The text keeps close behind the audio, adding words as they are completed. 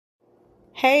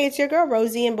Hey, it's your girl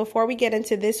Rosie, and before we get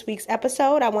into this week's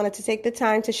episode, I wanted to take the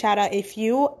time to shout out a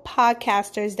few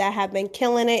podcasters that have been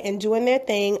killing it and doing their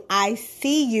thing. I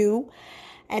see you.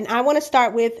 And I want to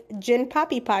start with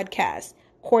Papi Podcast.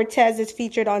 Cortez is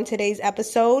featured on today's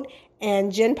episode,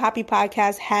 and Papi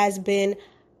Podcast has been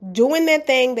doing their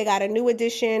thing. They got a new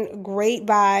edition, great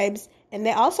vibes, and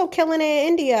they're also killing it in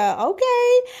India.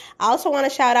 Okay. I also want to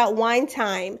shout out Wine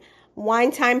Time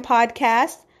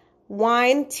Podcast.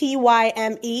 Wine,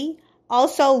 Tyme.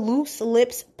 Also, Loose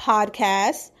Lips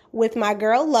Podcast with my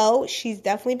girl Lo. She's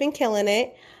definitely been killing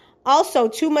it. Also,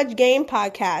 Too Much Game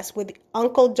Podcast with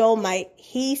Uncle Dolmite.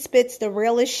 He spits the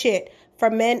realest shit for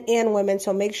men and women,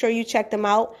 so make sure you check them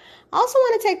out. I also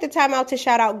want to take the time out to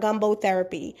shout out Gumbo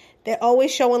Therapy. They're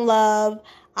always showing love.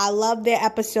 I love their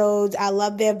episodes. I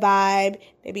love their vibe.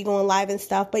 They be going live and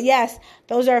stuff. But yes,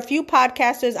 those are a few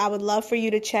podcasters I would love for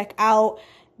you to check out.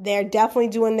 They're definitely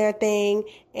doing their thing.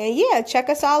 And yeah,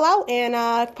 check us all out. And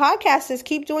podcasters,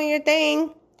 keep doing your thing.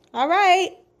 All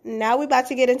right. Now we about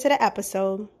to get into the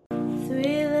episode.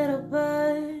 Three little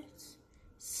birds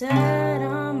sat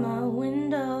on my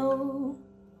window,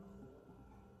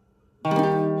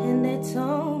 and they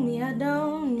told me I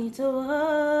don't need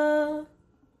to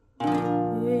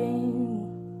worry.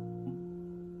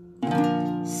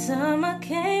 Summer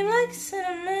came like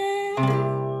cinnamon,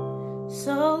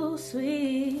 so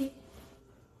sweet.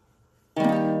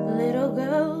 Little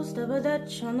girls double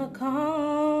dutch on the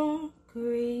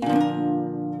concrete.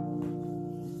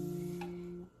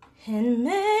 And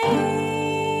maybe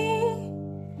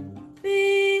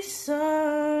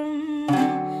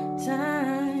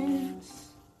sometimes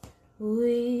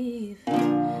we've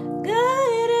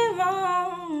got it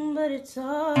wrong, but it's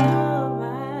alright.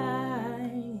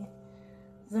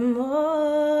 The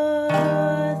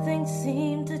more things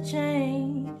seem to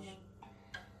change,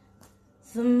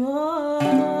 the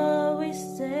more we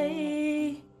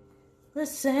stay the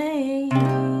same.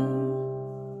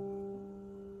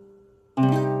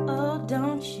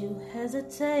 Don't you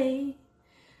hesitate,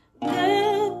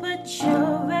 girl, put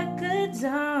your records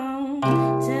on.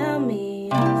 Tell me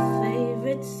your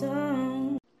favorite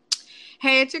song.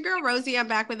 Hey, it's your girl Rosie. I'm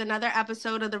back with another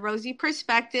episode of the Rosie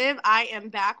Perspective. I am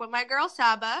back with my girl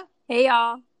Saba. Hey,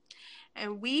 y'all.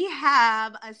 And we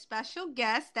have a special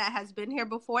guest that has been here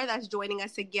before that's joining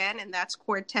us again, and that's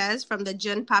Cortez from the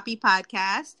Papi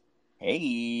Podcast.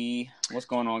 Hey, what's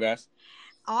going on, guys?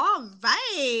 All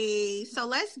right, so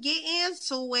let's get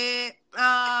into it.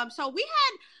 So we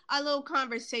had a little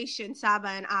conversation, Saba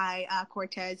and I,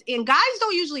 Cortez, and guys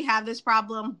don't usually have this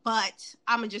problem, but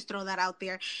I'm gonna just throw that out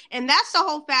there. And that's the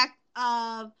whole fact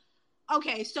of,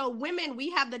 okay, so women,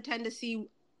 we have the tendency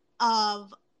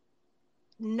of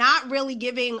not really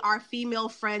giving our female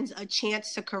friends a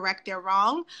chance to correct their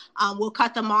wrong. We'll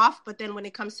cut them off, but then when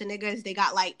it comes to niggas, they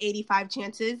got like 85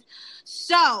 chances.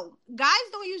 So guys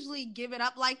don't usually give it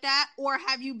up like that. Or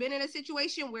have you been in a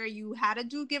situation where you had to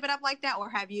give it up like that? Or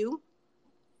have you?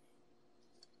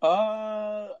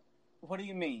 What do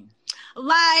you mean?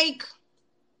 Like,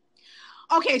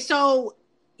 okay, so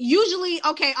usually,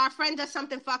 okay, our friend does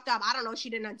something fucked up. I don't know,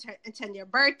 she didn't attend your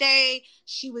birthday.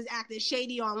 She was acting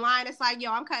shady online. It's like,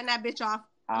 yo, I'm cutting that bitch off.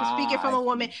 I'm speaking from a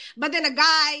woman. But then a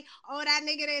guy, oh, that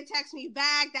nigga didn't text me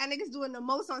back. That nigga's doing the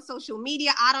most on social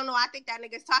media. I don't know. I think that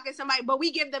nigga's talking to somebody. But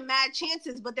we give them mad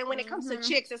chances. But then when it comes to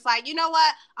chicks, it's like, you know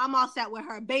what? I'm all set with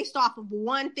her based off of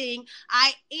one thing.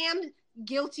 I am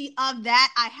guilty of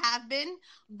that. I have been,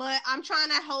 but I'm trying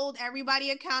to hold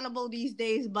everybody accountable these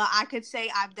days. But I could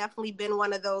say I've definitely been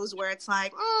one of those where it's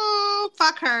like,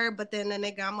 fuck her. But then the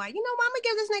nigga, I'm like, you know what? I'm gonna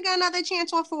give this nigga another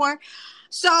chance or four.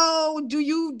 So do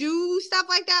you do stuff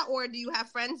like that, or do you have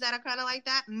friends that are kind of like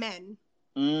that? Men?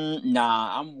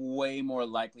 Nah, I'm way more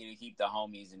likely to keep the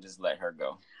homies and just let her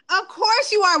go. Of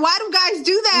course you are. Why do guys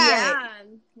do that?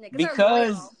 Yeah,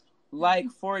 because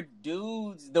like for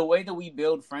dudes, the way that we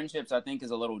build friendships, I think,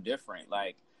 is a little different.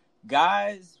 Like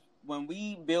guys, when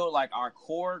we build like our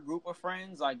core group of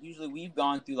friends, like usually we've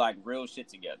gone through like real shit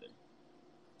together.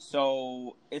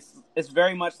 So it's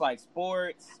very much like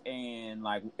sports, and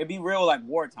like it'd be real like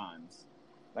war times.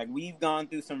 Like we've gone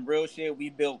through some real shit. We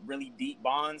built really deep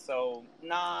bonds. So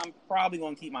I'm probably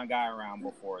gonna keep my guy around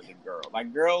before the girl.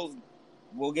 Like girls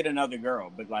will get another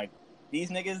girl, but like these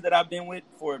niggas that I've been with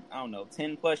for, I don't know,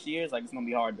 10 plus years, like it's gonna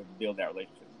be hard to build that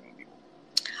relationship with them people.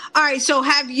 All right, so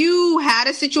have you had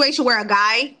a situation where a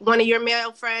guy, one of your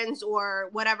male friends or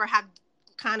whatever, have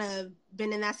kind of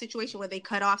been in that situation where they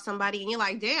cut off somebody and you're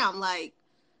like, damn, like,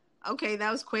 okay, that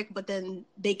was quick, but then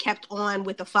they kept on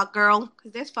with the fuck girl?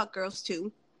 Because there's fuck girls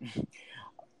too.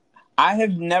 I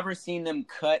have never seen them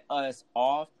cut us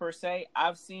off per se.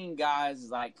 I've seen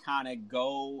guys like kind of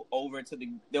go over to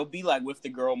they'll be like with the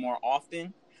girl more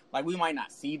often. Like we might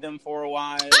not see them for a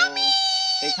while.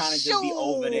 They kind of just be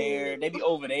over there. They be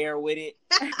over there with it.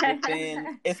 But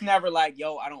then it's never like,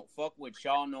 yo, I don't fuck with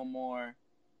y'all no more.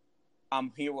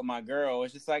 I'm here with my girl.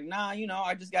 It's just like, nah,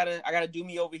 I gotta do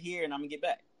me over here and I'm gonna get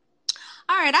back.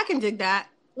 All right, I can dig that.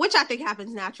 Which I think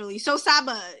happens naturally. So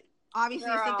Saba,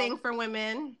 obviously it's a thing for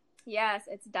women. Yes,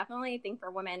 it's definitely a thing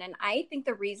for women. And I think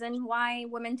the reason why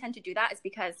women tend to do that is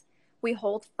because we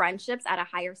hold friendships at a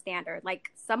higher standard,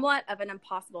 like somewhat of an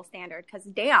impossible standard. Because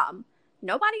damn,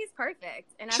 nobody is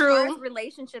perfect. And as far as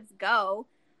relationships go,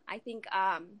 I think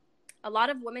a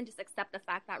lot of women just accept the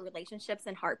fact that relationships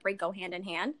and heartbreak go hand in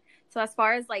hand. So as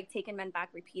far as like taking men back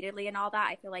repeatedly and all that,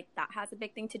 I feel like that has a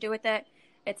big thing to do with it.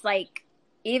 It's like,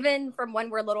 even from when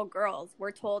we're little girls,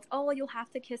 we're told, oh, you'll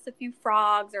have to kiss a few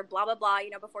frogs or blah, blah, blah,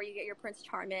 before you get your Prince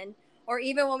Charming. Or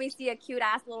even when we see a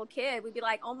cute-ass little kid, we'd be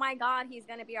like, oh, my God, he's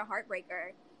going to be a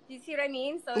heartbreaker. Do you see what I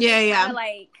mean? So it's kind of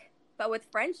like, but with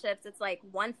friendships, it's like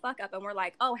one fuck up and we're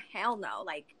like, oh, hell no.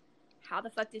 Like, how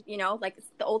the fuck did, like, it's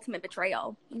the ultimate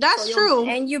betrayal. That's true.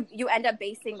 And you end up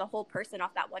basing the whole person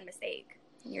off that one mistake.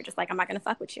 And you're just like, I'm not going to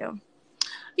fuck with you.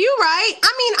 You're right.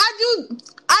 I mean,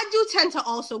 I do tend to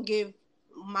also give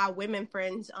my women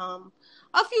friends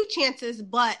a few chances,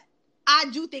 but I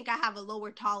do think I have a lower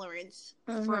tolerance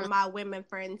for my women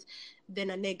friends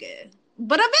than a nigga.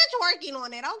 But a bitch working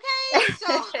on it, okay? So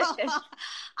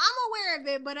I'm aware of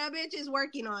it, but a bitch is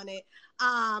working on it.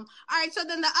 All right, so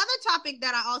then the other topic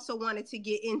that I also wanted to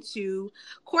get into,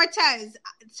 Cortez,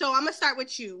 so I'm gonna start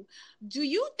with you. Do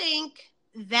you think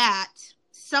that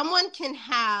someone can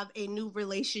have a new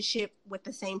relationship with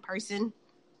the same person?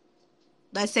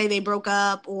 Let's say they broke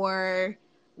up or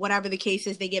whatever the case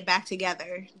is, they get back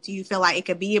together. Do you feel like it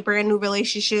could be a brand new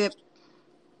relationship?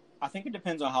 I think it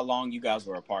depends on how long you guys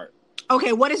were apart.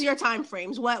 Okay, what is your time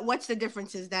frames? What's the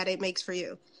differences that it makes for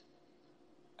you?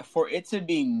 For it to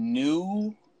be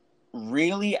new,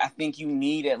 really, I think you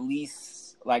need at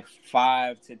least like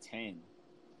 5 to 10.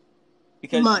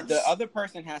 Because months. The other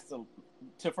person has for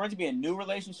it to be a new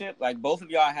relationship, like both of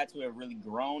y'all had to have really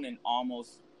grown and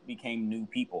almost became new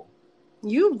people.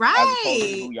 You right. As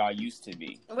opposed to who y'all used to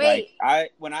be. Wait.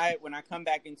 Like when I come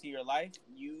back into your life,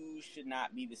 you should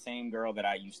not be the same girl that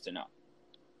I used to know.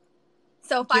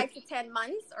 So 5 to 10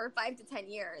 months or 5 to 10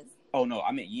 years? Oh no,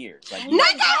 I meant years. Like years.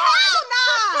 Nigga, hell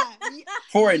nah.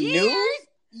 For a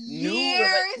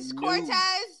years,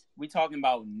 Cortez. We talking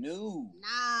about new.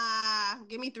 Nah,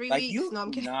 give me 3 weeks. No,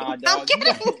 I'm kidding. Nah, dog, you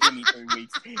gotta give me 3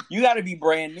 weeks. You gotta be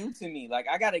brand new to me. Like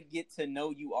I gotta get to know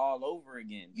you all over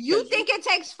again. You think it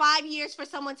takes 5 years for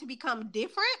someone to become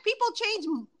different? People change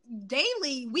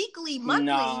daily, weekly, monthly.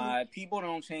 Nah, people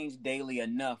don't change daily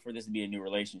enough for this to be a new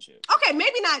relationship. Okay,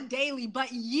 maybe not daily,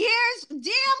 but years. Damn,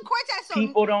 Cortez. So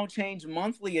people don't change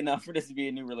monthly enough for this to be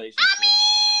a new relationship.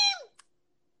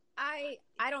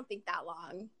 I don't think that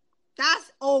long.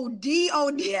 That's OD.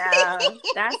 Yeah,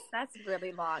 that's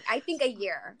really long. I think a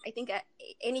year. I think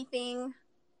anything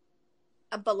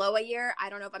below a year, I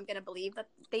don't know if I'm going to believe that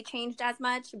they changed as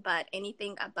much, but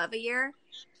anything above a year,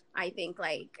 I think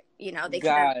they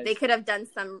could have done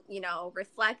some,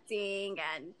 reflecting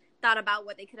and thought about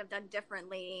what they could have done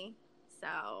differently.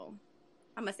 So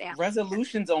I'm going to say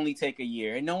resolutions only take a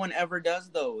year and no one ever does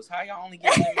those. How y'all only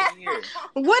get them a year?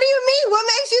 What do you mean? What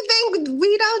makes you think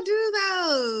we don't do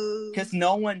those? Because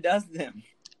no one does them.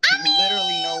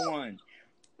 Literally no one.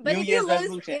 But New Year's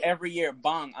resolution every year.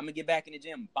 Bong, I'm gonna get back in the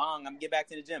gym. Bong, I'm gonna get back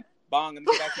to the gym. Bong, I'm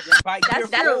gonna get back to the gym. By year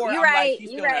 4, I'm like, she's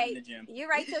still not in the gym. You're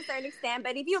right to a certain extent,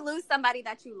 but if you lose somebody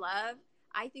that you love,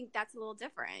 I think that's a little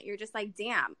different. You're just like,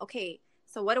 damn, okay,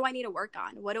 so what do I need to work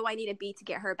on? What do I need to be to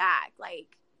get her back?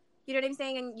 Like, you know what I'm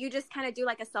saying? And you just kind of do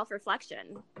like a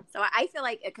self-reflection. So I feel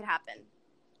like it could happen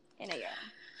in a year.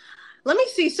 Let me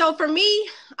see. So for me,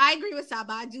 I agree with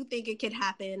Saba. I do think it could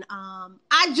happen.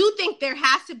 I do think there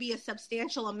has to be a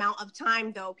substantial amount of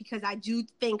time, though, because I do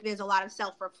think there's a lot of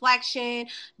self-reflection.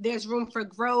 There's room for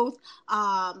growth.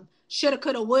 Shoulda,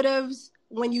 coulda, wouldas.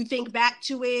 When you think back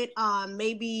to it,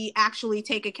 maybe actually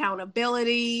take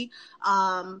accountability.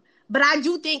 But I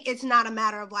do think it's not a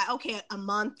matter of like, okay, a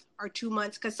month or 2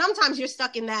 months, because sometimes you're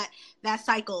stuck in that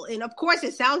cycle. And of course,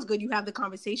 it sounds good. You have the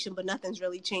conversation, but nothing's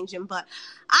really changing. But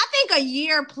I think a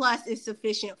year plus is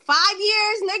sufficient. 5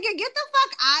 years, nigga, get the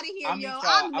fuck out of here, I'm married.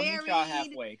 I'll meet y'all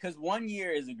halfway, because 1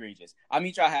 year is egregious. I'll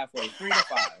meet y'all halfway, 3 to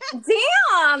 5.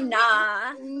 Damn,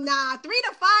 nah. 3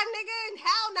 to 5, nigga.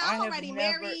 Hell no, I'm already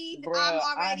married.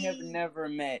 I have never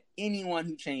met anyone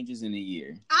who changes in a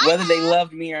year, whether they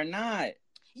loved me or not.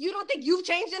 You don't think you've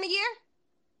changed in a year?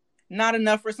 Not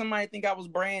enough for somebody to think I was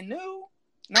brand new.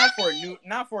 Not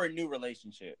for a new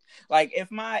relationship. Like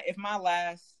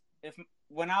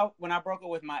when I broke up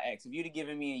with my ex, if you'd have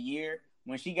given me a year,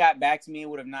 when she got back to me, it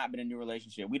would have not been a new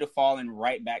relationship. We'd have fallen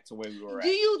right back to where we were at. Do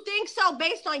you think so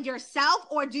based on yourself,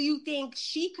 or do you think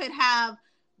she could have,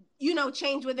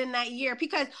 changed within that year?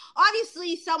 Because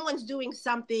obviously someone's doing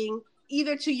something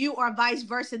either to you or vice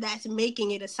versa that's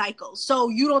making it a cycle. So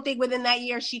you don't think within that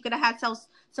year she could have had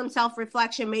some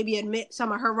self-reflection, maybe admit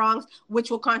some of her wrongs, which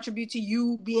will contribute to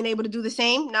you being able to do the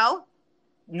same? No?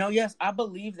 No, yes, I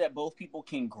believe that both people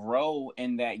can grow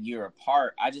in that year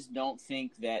apart. I just don't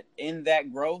think that in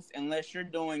that growth, unless you're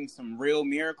doing some real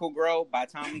miracle growth, by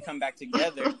the time we come back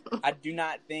together, I do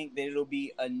not think that it'll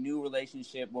be a new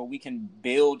relationship where we can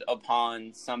build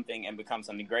upon something and become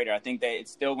something greater. I think that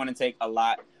it's still going to take a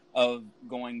lot of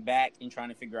going back and trying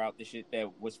to figure out the shit that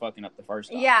was fucking up the first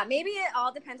time. Yeah, maybe it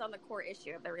all depends on the core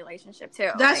issue of the relationship too.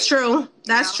 That's true.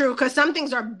 That's true. Because some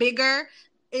things are bigger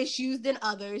issues than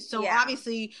others. So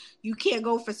obviously you can't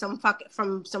go for some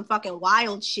fucking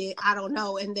wild shit. I don't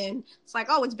know. And then it's like,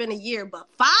 oh, it's been a year, but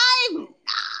 5? Nah,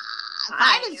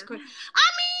 5 is crazy.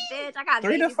 I mean, bitch, I got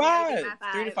 3 to 5.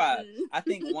 3 to 5. Mm. I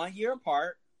think 1 year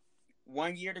apart,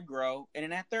 1 year to grow, and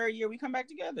in that third year we come back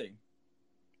together.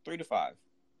 3 to 5.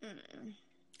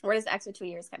 Where does the extra 2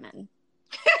 years come in?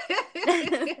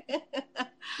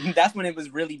 That's when it was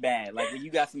really bad. Like when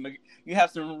you have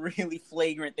some really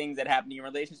flagrant things that happen in your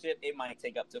relationship, it might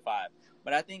take up to 5.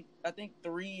 But I think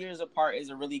 3 years apart is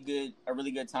a really good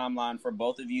timeline for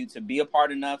both of you to be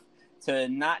apart enough to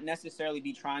not necessarily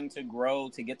be trying to grow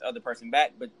to get the other person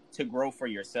back, but to grow for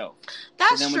yourself.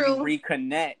 That's so then true. When you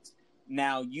reconnect,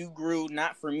 now you grew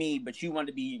not for me, but you want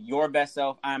to be your best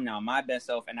self. I'm now my best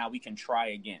self, and now we can try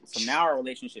again. So now our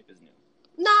relationship is new.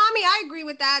 No, I mean, I agree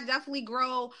with that. Definitely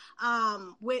grow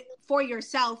for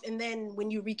yourself, and then when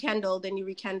you rekindle,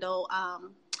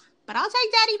 but I'll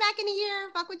take daddy back in a year.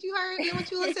 Fuck what you heard and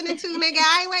what you listening to, nigga.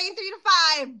 I ain't waiting 3 to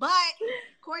 5. But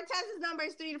Cortez's number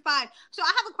is 3 to 5. So I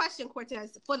have a question,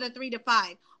 Cortez, for the 3 to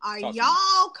 5. Are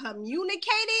y'all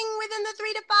communicating within the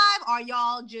 3 to 5? Are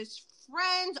y'all just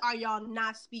friends? Are y'all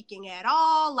not speaking at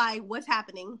all? Like, what's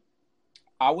happening?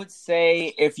 I would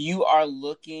say if you are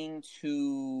looking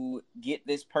to get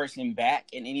this person back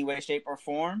in any way, shape, or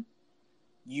form,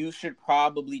 you should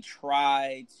probably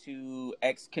try to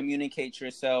excommunicate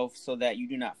yourself so that you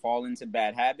do not fall into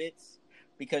bad habits.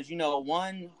 Because,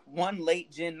 one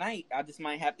late gen night, I just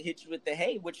might have to hit you with the,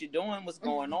 hey, what you doing? What's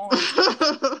going on?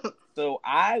 So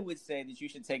I would say that you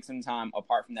should take some time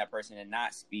apart from that person and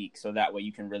not speak, so that way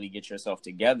you can really get yourself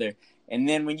together. And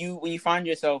then when you find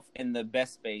yourself in the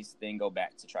best space, then go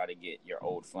back to try to get your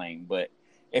old flame. But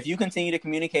if you continue to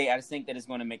communicate, I just think that it's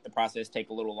going to make the process take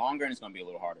a little longer and it's going to be a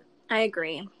little harder. I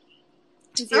agree.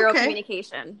 Zero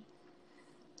communication.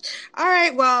 All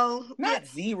right, well, not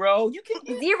zero. You can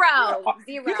zero.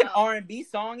 You can R&B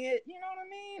song it. You know what I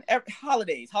mean?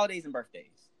 Holidays and birthdays.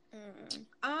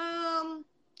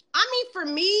 I mean, for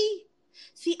me,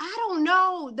 see, I don't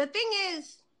know. The thing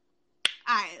is,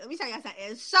 all right, let me tell you something.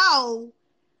 So,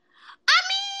 I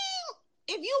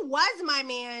mean, if you was my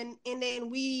man and then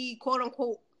we quote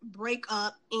unquote break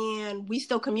up and we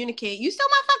still communicate, you still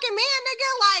my fucking man, nigga.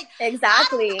 Like,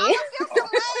 exactly. I don't feel some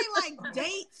way, like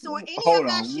dates or any Hold of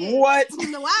that on. shit. What?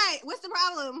 Why? What's the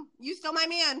problem? You still my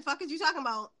man. Fuck is you talking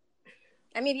about?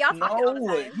 I mean, y'all talking all the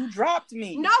time. You dropped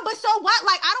me. No, but so what?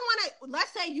 Like, I don't want to,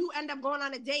 let's say you end up going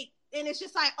on a date and it's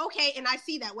just like, okay, and I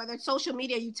see that, whether it's social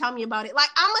media, you tell me about it. Like,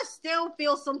 I'm going to still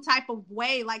feel some type of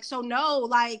way. Like, so no,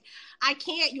 like, I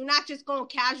can't, you're not just going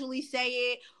to casually say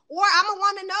it. Or I'm going to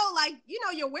want to know, like,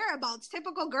 your whereabouts,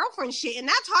 typical girlfriend shit. And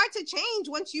that's hard to change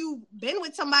once you've been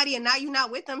with somebody and now you're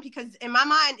not with them, because in my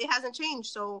mind, it hasn't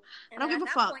changed. So I don't give a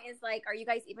fuck. At that point is like, are you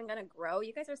guys even going to grow?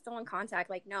 You guys are still in contact.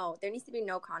 Like, no, there needs to be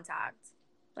no contact.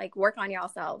 Like, work on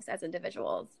yourselves as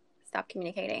individuals. Stop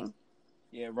communicating.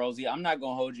 Yeah, Rosie, I'm not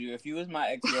going to hold you. If you was my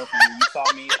ex-girlfriend and you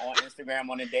saw me on Instagram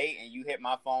on a date and you hit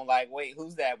my phone like, wait,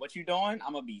 who's that? What you doing?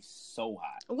 I'm going to be so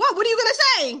hot. What are you going to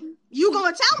say? You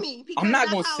going to tell me? I'm not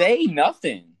going to say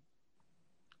nothing.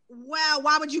 Well,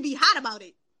 why would you be hot about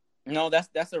it? No, that's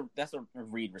a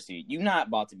read receipt. You're not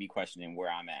about to be questioning where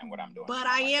I'm at and what I'm doing. But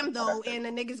I am, though, and the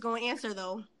nigga's going to answer,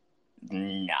 though.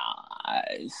 Nah,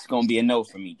 it's gonna be a no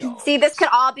for me, though. See, this could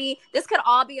all be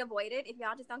avoided if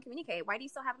y'all just don't communicate. Why do you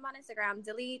still have him on Instagram?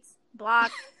 Delete,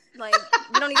 block, like,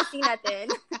 you don't even see nothing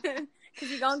because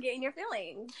you're gonna get in your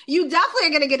feelings. You definitely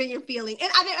are gonna get in your feeling,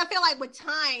 and I feel like with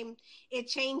time it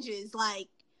changes. Like,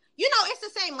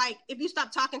 it's the same. Like, if you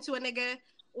stop talking to a nigga,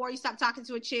 or you stop talking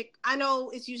to a chick, I know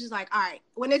it's usually like, all right,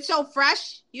 when it's so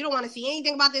fresh, you don't want to see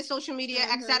anything about their social media,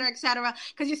 et cetera,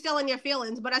 because you're still in your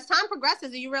feelings. But as time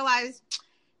progresses and you realize,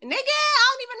 nigga, I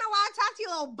don't even know why I talk to you,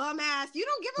 little bum ass. You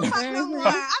don't give a fuck no more. I'm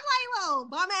like, little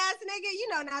bum ass nigga. You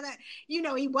know, now that, you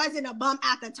know, he wasn't a bum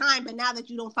at the time, but now that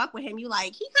you don't fuck with him, you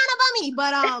like, he kind of bummy.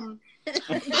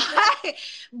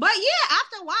 But yeah,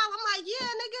 after a while, I'm like, yeah,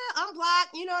 nigga, unblock.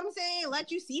 You know what I'm saying? Let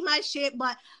you see my shit.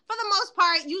 But for the most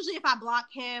part, usually if I block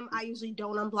him, I usually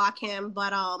don't unblock him.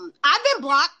 But I've been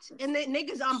blocked and the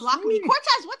niggas unblock me.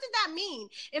 Cortez, what does that mean?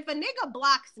 If a nigga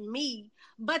blocks me,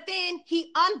 but then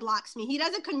he unblocks me, he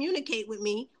doesn't communicate with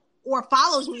me or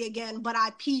follows me again, but I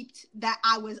peeped that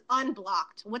I was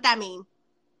unblocked. What that mean?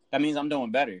 That means I'm doing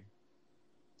better.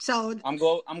 So I'm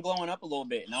glowing up a little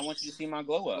bit, and I want you to see my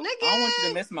glow up. Nigga. I don't want you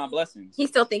to miss my blessings. He's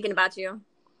still thinking about you.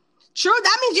 True,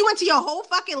 that means you went to your whole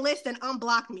fucking list and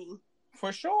unblocked me.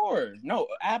 For sure. No,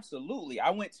 absolutely. I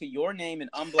went to your name and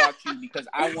unblocked you because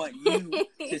I want you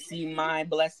to see my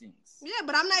blessings. Yeah,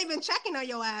 but I'm not even checking on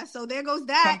your ass, so there goes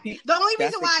that. The only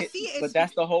reason why I see it is... But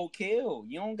that's the whole kill.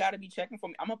 You don't got to be checking for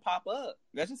me. I'm going to pop up.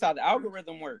 That's just how the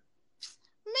algorithm works.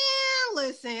 Man,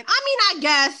 listen. I mean, I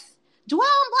guess. Do I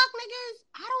unblock niggas?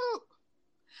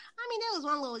 I mean, there was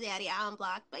one little daddy I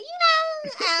unblocked, but you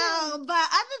know, but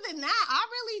other than that, I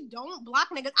really don't block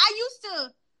niggas.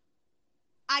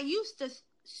 I used to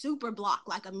super block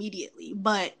like immediately,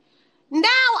 but now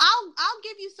I'll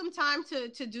give you some time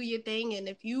to do your thing, and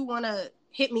if you want to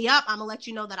hit me up, I'm gonna let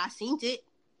you know that I seen it.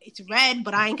 It's red,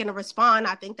 but I ain't gonna respond.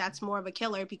 I think that's more of a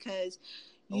killer because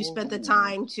you spent the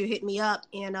time to hit me up,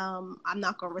 and I'm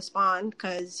not gonna respond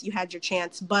because you had your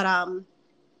chance. But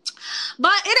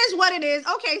it is what it is.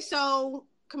 Okay, so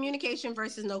communication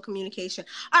versus no communication.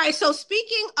 All right, so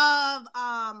speaking of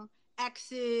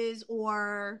exes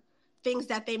or things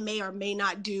that they may or may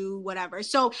not do, whatever.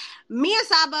 So me and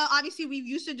Saba, obviously we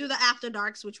used to do the After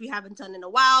Darks, which we haven't done in a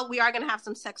while. We are going to have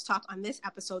some sex talk on this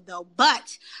episode though.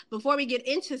 But before we get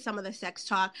into some of the sex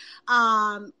talk,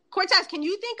 Cortez, can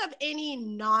you think of any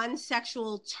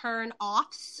non-sexual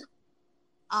turn-offs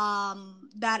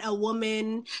that a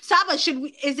woman... Saba,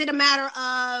 is it a matter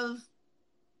of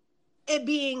it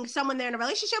being someone they're in a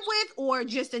relationship with or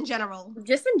just in general?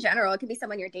 Just in general. It could be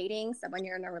someone you're dating, someone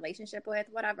you're in a relationship with,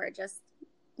 whatever. Just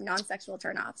non-sexual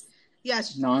turn-offs.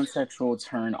 Yes. Non-sexual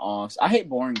turn-offs. I hate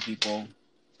boring people.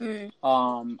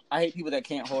 I hate people that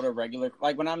can't hold a regular...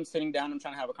 Like, when I'm sitting down, I'm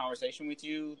trying to have a conversation with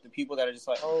you, the people that are just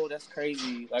like, oh, that's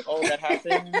crazy. Like, oh, that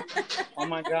happened? Oh,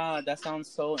 my God, that sounds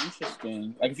so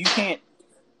interesting. Like, if you can't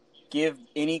give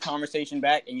any conversation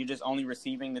back and you're just only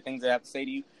receiving the things that I have to say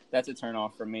to you, that's a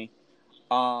turn-off for me.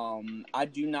 I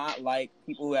do not like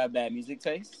people who have bad music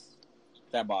taste.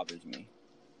 That bothers me.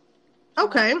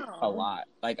 Okay. A lot.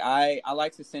 Like, I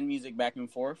like to send music back and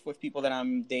forth with people that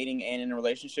I'm dating and in a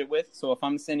relationship with. So if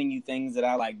I'm sending you things that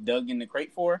I like dug in the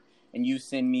crate for, and you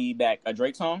send me back a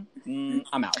Drake song,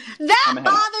 I'm out. That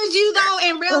bothers you though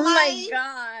in real life? Oh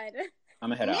my God. I'm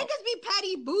gonna head out. Niggas be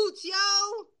petty boots, yo.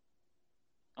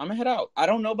 I'm gonna head out. I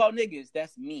don't know about niggas.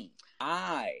 That's me.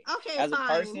 As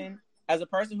a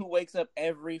person who wakes up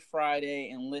every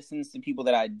Friday and listens to people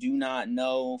that I do not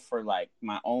know for like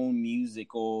my own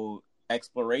musical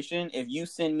exploration, if you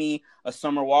send me a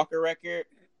Summer Walker record,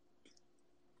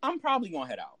 I'm probably gonna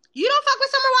head out. You don't fuck with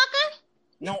Summer Walker?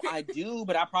 No, I do,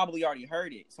 but I probably already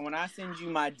heard it. So when I send you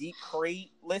my deep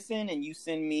crate listen and you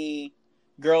send me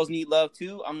Girls Need Love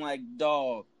Too, I'm like,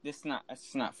 dog, it's not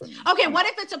for me. Okay, what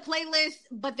if it's a playlist,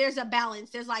 but there's a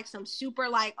balance? There's like some super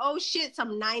like, oh shit,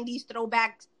 some 90s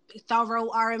throwback thorough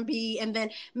R&B, and then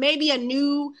maybe a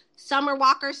new Summer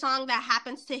Walker song that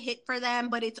happens to hit for them,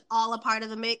 but it's all a part of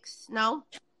the mix. No?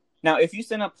 Now, if you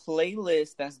send a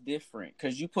playlist, that's different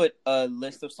because you put a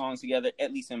list of songs together,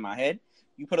 at least in my head,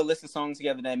 you put a list of songs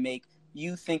together that make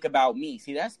you think about me.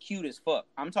 See, that's cute as fuck.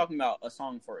 I'm talking about a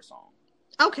song for a song.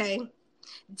 Okay. Damn.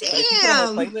 If you put a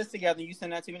whole playlist together, you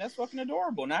send that to me, that's fucking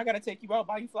adorable. Now I gotta take you out,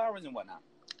 buy you flowers and whatnot.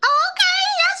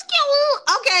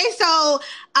 Okay, so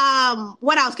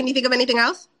what else? Can you think of anything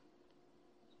else?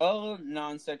 Oh,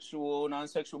 non-sexual.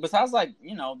 Besides, like,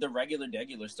 you know, the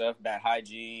regular stuff, bad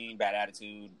hygiene, bad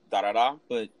attitude, da-da-da.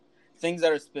 But things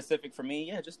that are specific for me,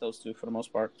 yeah, just those two for the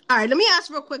most part. All right, let me ask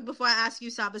real quick before I ask you,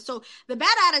 Saba. So the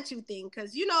bad attitude thing,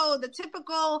 because, you know, the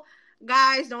typical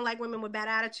guys don't like women with bad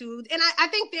attitude. And I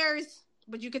think there's,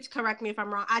 but you could correct me if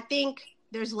I'm wrong, I think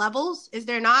there's levels, is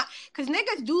there not? Because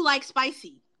niggas do like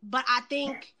spicy, but I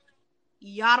think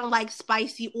y'all don't like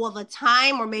spicy all the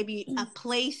time, or maybe a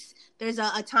place, there's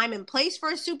a time and place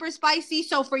for a super spicy.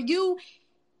 So for you,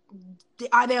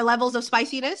 are there levels of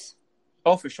spiciness?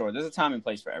 Oh, for sure. There's a time and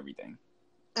place for everything.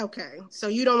 Okay, so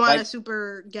you don't want Like, a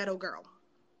super ghetto girl.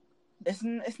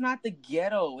 it's not the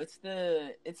ghetto. It's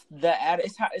the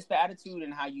attitude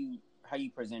and how you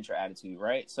present your attitude,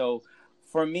 right? So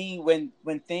for me, when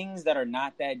things that are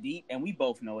not that deep, and we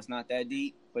both know it's not that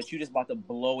deep, but you just about to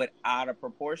blow it out of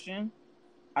proportion,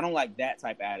 I don't like that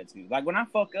type of attitude. Like when I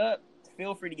fuck up,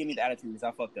 feel free to give me the attitude because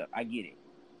I fucked up. I get it.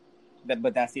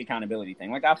 But that's the accountability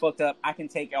thing. Like I fucked up, I can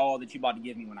take all that you about to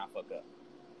give me when I fuck up.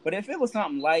 But if it was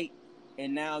something light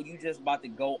and now you just about to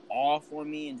go off on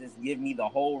me and just give me the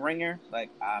whole ringer, like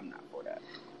I'm not for that.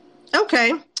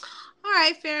 Okay. All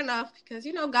right, fair enough. Because,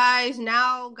 guys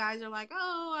are like,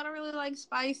 oh, I don't really like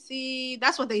spicy.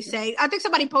 That's what they say. I think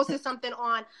somebody posted something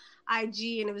on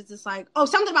IG and it was just like, oh,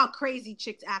 something about crazy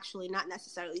chicks, actually, not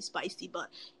necessarily spicy, but,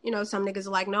 some niggas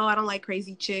are like, no, I don't like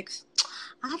crazy chicks.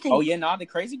 I think. Oh, yeah, no, the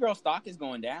crazy girl stock is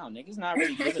going down. Niggas not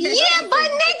really giving yeah, but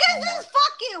niggas is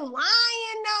fucking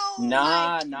lying, though.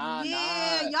 Nah.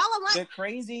 Y'all are like.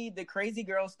 The crazy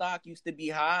girl stock used to be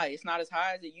high. It's not as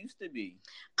high as it used to be.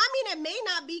 I mean, it may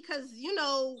not be because,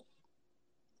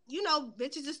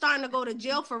 bitches are starting to go to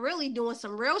jail for really doing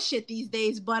some real shit these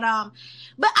days. But I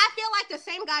feel like the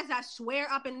same guys that swear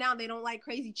up and down they don't like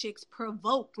crazy chicks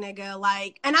provoke, nigga.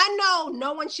 Like, and I know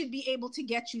no one should be able to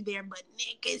get you there, but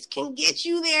niggas can get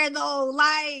you there though.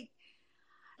 Like,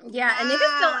 yeah, and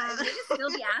niggas still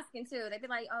be asking too. They'd be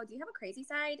like, "Oh, do you have a crazy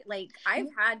side?" Like, I've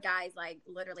had guys like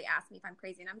literally ask me if I'm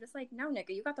crazy, and I'm just like, "No, nigga,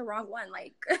 you got the wrong one."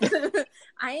 Like,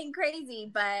 I ain't crazy,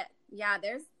 but yeah,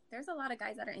 there's a lot of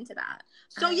guys that are into that.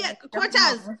 So yeah,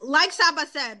 Cortez, like Saba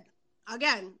said,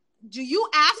 again, do you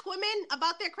ask women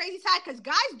about their crazy side? Because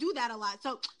guys do that a lot.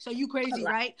 So you crazy,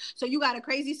 right? So you got a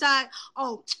crazy side.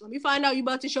 Oh, let me find out you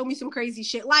about to show me some crazy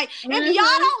shit. Like, if y'all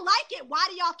don't like it, why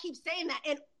do y'all keep saying that?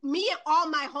 And me and all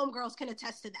my homegirls can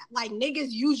attest to that. Like, niggas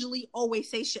usually always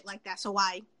say shit like that. So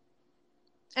why?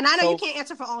 And I know you can't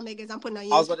answer for all niggas. I'm putting on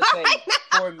you. I was going to say,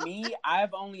 for me,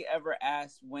 I've only ever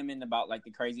asked women about, like,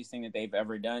 the craziest thing that they've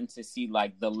ever done to see,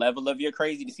 like, the level of your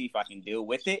crazy to see if I can deal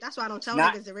with it. That's why I don't tell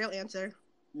niggas the real answer.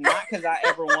 Not because I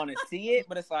ever want to see it,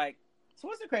 but it's like, so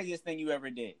what's the craziest thing you ever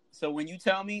did? So when you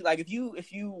tell me, like, if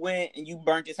you went and you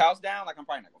burnt this house down, like, I'm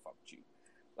probably not going to fuck with you.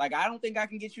 Like, I don't think I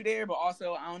can get you there, but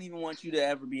also I don't even want you to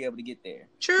ever be able to get there.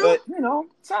 True. But,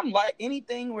 something like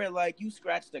anything where, like, you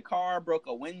scratched a car, broke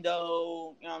a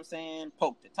window, you know what I'm saying?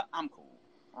 Poked the top. I'm cool.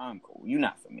 You're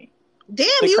not for me. Damn,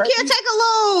 you can't take a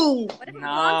load. What if it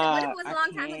was a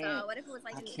long time ago? What if it was,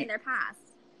 like, in their past?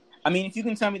 I mean, if you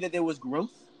can tell me that there was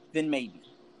growth, then maybe.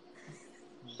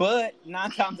 But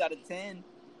 9 times out of 10,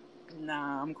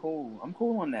 nah, I'm cool. I'm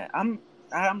cool on that. I'm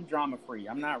drama free.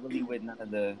 I'm not really with none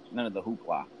of the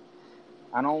hoopla.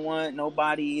 I don't want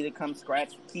nobody to come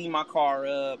key my car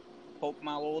up, poke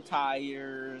my little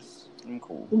tires. I'm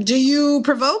cool. Do you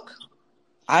provoke?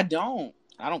 I don't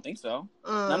think so.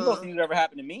 None of those things ever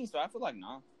happened to me, so I feel like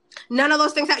no. None of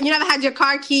those things. You never had your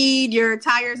car keyed, your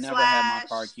tires slashed? Never had my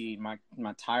car keyed. My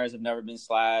tires have never been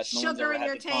slashed. Sugar in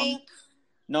your tank?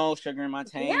 No sugar in my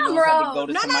tank. Yeah, bro.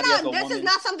 No. This is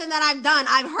not something that I've done.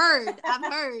 I've heard.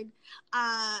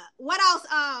 What else?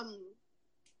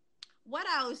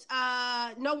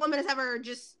 No woman has ever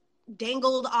just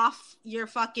dangled off your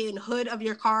fucking hood of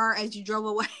your car as you drove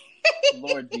away.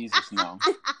 Lord Jesus, no.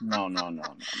 No.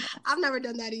 I've never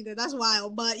done that either. That's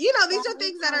wild. But these are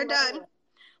things that are done.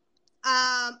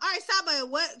 All right, Saba,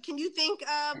 what can you think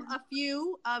of a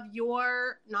few of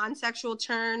your non-sexual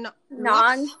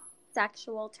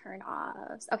sexual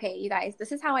turn-offs. Okay, you guys,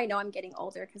 this is how I know I'm getting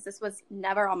older because this was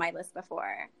never on my list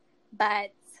before.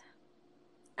 But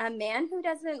a man who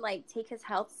doesn't take his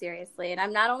health seriously, and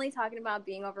I'm not only talking about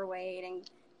being overweight and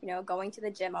going to the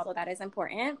gym, although that is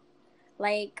important.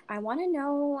 I want to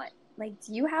know,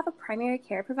 do you have a primary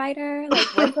care provider?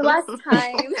 When's the last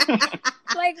time?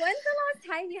 When's the last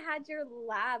time you had your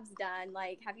labs done?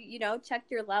 Have you checked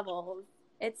your levels?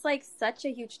 It's such a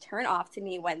huge turn-off to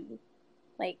me when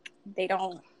they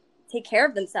don't take care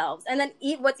of themselves. And then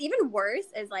what's even worse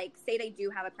is say they do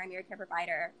have a primary care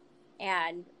provider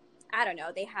and I don't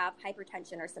know, they have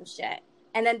hypertension or some shit.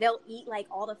 And then they'll eat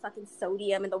all the fucking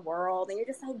sodium in the world. And you're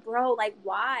just bro,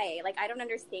 why? I don't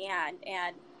understand.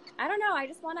 And I don't know. I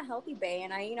just want a healthy bae.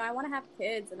 And I want to have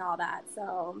kids and all that.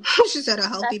 So she said a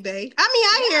healthy bae. I mean,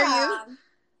 I hear you.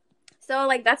 So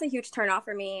that's a huge turnoff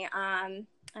for me.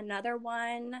 Another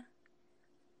one,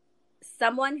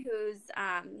 someone who's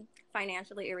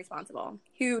financially irresponsible.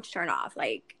 Huge turnoff.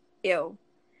 Ew.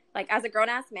 As a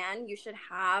grown-ass man, you should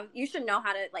know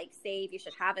how to save. You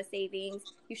should have a savings.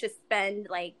 You should spend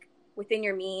within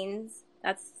your means.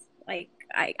 That's I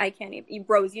can't even.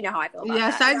 Rose, you know how I feel about that.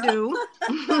 Yes, I do.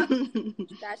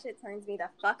 That shit turns me the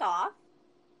fuck off.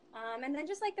 And then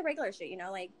just like the regular shit, you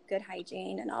know, like good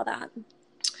hygiene and all that.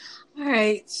 All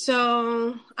right.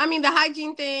 So, I mean, the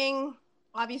hygiene thing,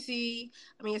 obviously,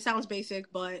 I mean, it sounds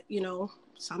basic, but, you know,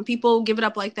 some people give it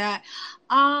up like that.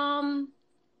 I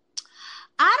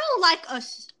don't like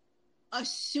a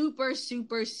super,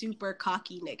 super, super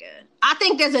cocky nigga. I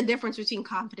think there's a difference between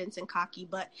confidence and cocky,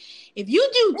 but if you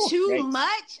do too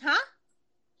much,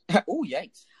 Oh,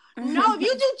 yikes. No, if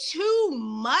you do too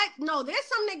much, no, there's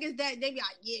some niggas that they be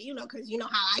like, yeah, you know, because you know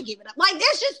how I give it up. Like,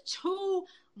 there's just too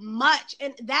much,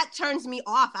 and that turns me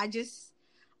off. I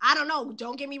don't know.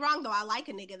 Don't get me wrong, though. I like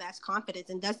a nigga that's confident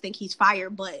and does think he's fire,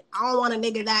 but I don't want a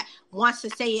nigga that wants to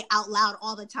say it out loud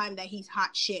all the time that he's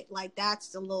hot shit. Like,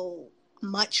 that's a little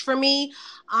much for me.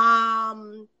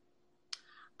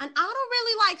 And I don't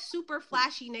really like super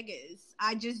flashy niggas.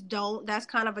 I just don't. That's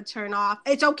kind of a turn off.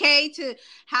 It's okay to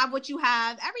have what you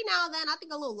have. Every now and then, I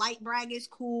think a little light brag is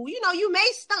cool. You know, you may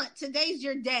stunt. Today's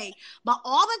your day. But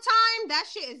all the time, that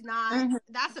shit is not.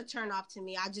 That's a turn off to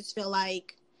me. I just feel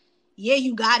like, yeah,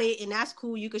 you got it, and that's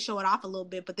cool. You can show it off a little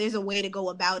bit, but there's a way to go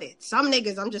about it. Some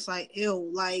niggas, I'm just like, ew.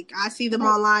 Like, I see them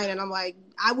online, and I'm like,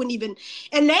 I wouldn't even.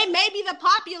 And they may be the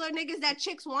popular niggas that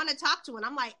chicks want to talk to, and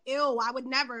I'm like, ew, I would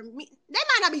never. They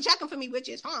might not be checking for me, which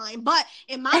is fine, but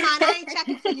in my mind, I ain't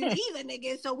checking for you either,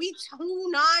 niggas. So we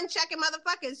two non-checking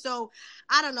motherfuckers. So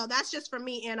I don't know. That's just for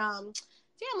me. And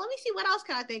damn, let me see what else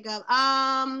can I think of.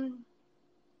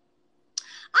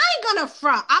 I ain't gonna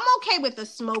front. I'm okay with a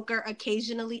smoker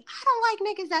occasionally. I don't like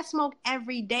niggas that smoke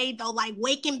every day though, like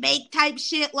wake and bake type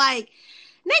shit. Like,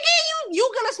 nigga,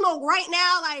 you gonna smoke right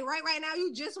now? Like right now,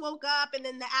 you just woke up, and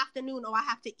then the afternoon, oh, I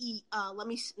have to eat. Let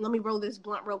me roll this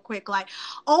blunt real quick. Like,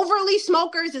 overly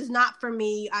smokers is not for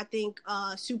me. I think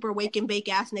super wake and bake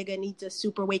ass nigga needs a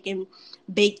super wake and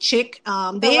bake chick.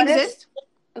 They exist.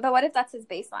 But what if that's his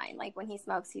baseline? Like when he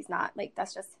smokes, he's not like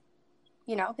that's just,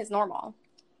 you know, his normal.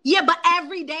 Yeah, but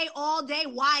every day, all day,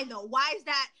 why though? Why is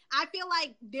that? I feel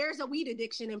like there's a weed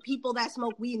addiction and people that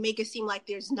smoke weed make it seem like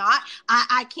there's not.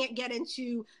 I can't get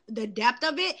into the depth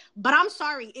of it, but I'm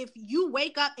sorry. If you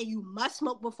wake up and you must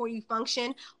smoke before you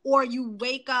function, or you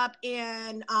wake up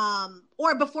and,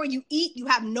 or before you eat, you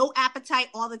have no appetite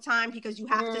all the time because you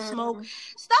have to smoke.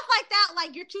 Stuff like that,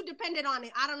 like you're too dependent on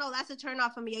it. I don't know. That's a turn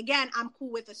off for me. Again, I'm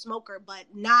cool with a smoker, but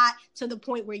not to the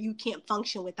point where you can't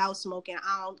function without smoking.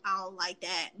 I don't like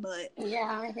that, but.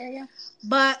 Yeah, I hear you.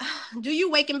 But do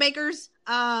you wake and bakers?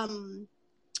 All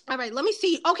right, let me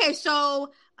see. Okay,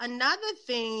 so another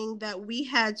thing that we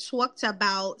had talked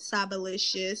about,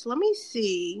 Sabalicious. Let me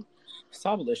see.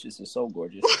 Sabalicious is so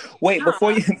gorgeous. Wait,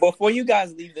 before you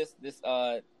guys leave this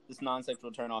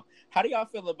non-sexual turn off, how do y'all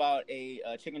feel about a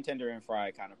chicken tender and fry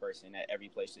kind of person at every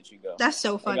place that you go? That's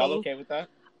so funny. Are y'all okay with that?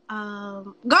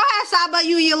 Go ahead, Saba.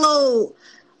 Your little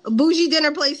bougie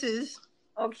dinner places.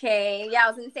 Okay, yeah, I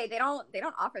was gonna say they don't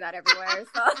offer that everywhere.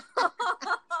 So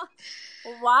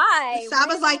why?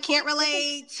 Saba's like can't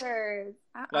relate.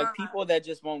 Like people that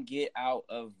just won't get out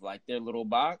of like their little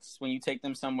box when you take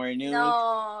them somewhere new.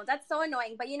 No, that's so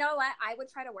annoying. But you know what? I would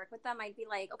try to work with them. I'd be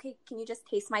like, okay, can you just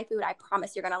taste my food? I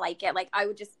promise you're gonna like it. Like I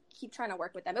would just keep trying to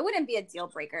work with them. It wouldn't be a deal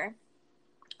breaker.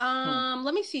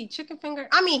 Let me see. Chicken finger.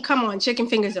 I mean, come on, chicken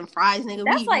fingers and fries, nigga.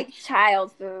 That's like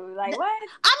child food. Like what?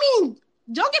 I mean.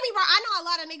 Don't get me wrong. I know a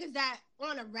lot of niggas that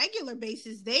on a regular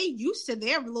basis, they used to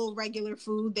their little regular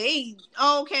food.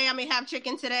 Okay, I may have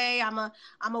chicken today. I'm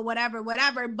a whatever.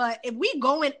 But if we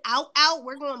going out,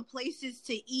 we're going places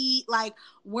to eat. Like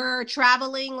we're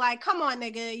traveling. Like, come on,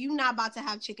 nigga. You not about to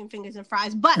have chicken fingers and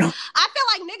fries. But I feel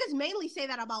like niggas mainly say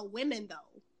that about women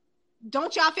though.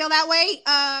 Don't y'all feel that way,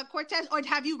 Cortez? Or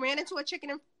have you ran into a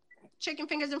chicken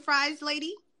fingers and fries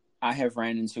lady? I have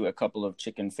ran into a couple of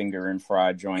chicken finger and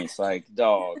fried joints. Like,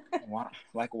 dog, why?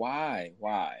 Like, why?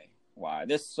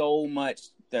 There's so much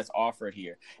that's offered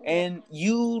here. And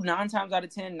you, 9 times out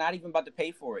of 10, not even about to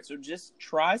pay for it. So just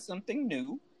try something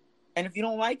new. And if you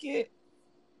don't like it,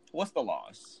 what's the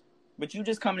loss? But you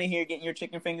just coming in here getting your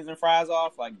chicken fingers and fries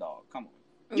off? Like, dog, come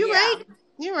on.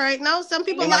 You're right. No, some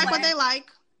people like what they like.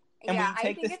 And when you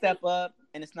take the step up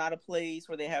and it's not a place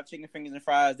where they have chicken fingers and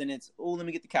fries, then it's, let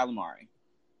me get the calamari.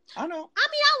 I know. I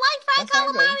mean, I like fried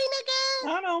calamari,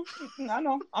 nigga. I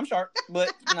know. I'm sharp,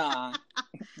 but nah.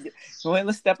 So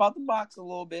let's step out the box a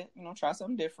little bit. You know, try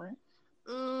something different.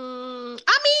 I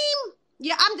mean,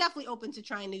 yeah, I'm definitely open to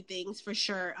trying new things for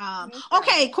sure.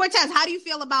 Okay, Cortez, how do you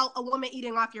feel about a woman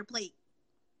eating off your plate?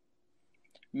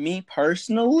 Me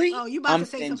personally, you about to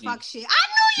say stingy. some fuck shit.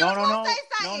 I knew you was gonna say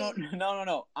something.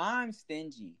 No. I'm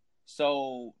stingy.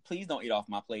 So please don't eat off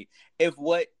my plate. If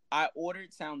what I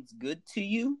ordered sounds good to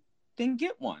you, then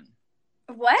get one.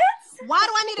 What? Why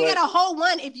do I need to get a whole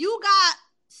one? If you got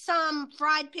some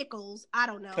fried pickles. I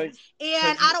don't know. 'Cause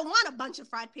I don't want a bunch of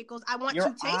fried pickles. I want to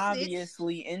taste it. You're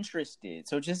obviously interested,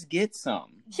 so just get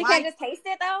some. She can't just taste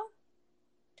it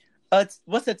though.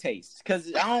 What's a taste?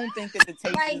 Because I don't think that the taste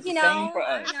is the same for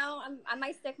us. I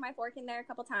might stick my fork in there a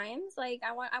couple times. Like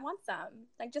I want some,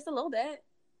 like just a little bit.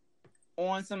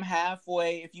 On some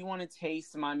halfway, if you want to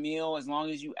taste my meal, as long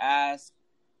as you ask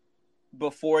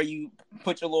before you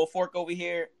put your little fork over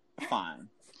here, fine.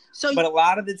 But a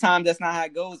lot of the time, that's not how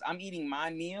it goes. I'm eating my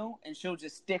meal, and she'll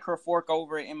just stick her fork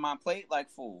over it in my plate like,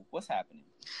 fool, what's happening?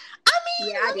 I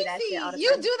mean, I do that shit all the time.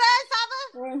 You do that,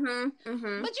 Saba?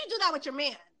 Mm-hmm. But you do that with your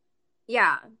man.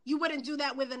 Yeah. You wouldn't do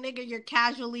that with a nigga you're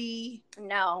casually...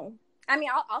 No. I mean,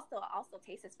 I'll still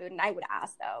taste his food, and I would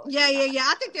ask, though. Yeah.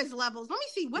 I think there's levels. Let me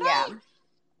see.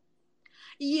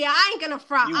 I ain't gonna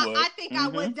front. I think I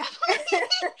would definitely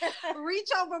reach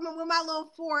over with my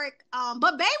little fork. But Bae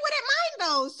wouldn't mind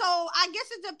though. So I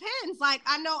guess it depends. Like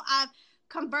I know I've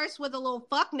conversed with a little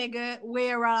fuck nigga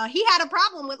where he had a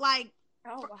problem with like,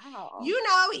 oh wow,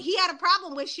 he had a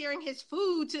problem with sharing his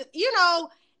food to,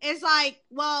 it's like,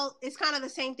 well, it's kind of the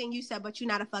same thing you said, but you're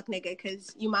not a fuck nigga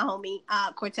because you my homie,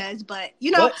 Cortez. But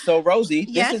So Rosie,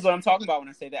 yes? This is what I'm talking about when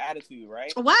I say the attitude,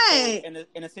 right? What? So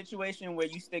in a situation where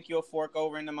you stick your fork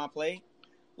over into my plate,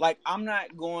 like I'm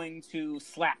not going to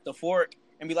slap the fork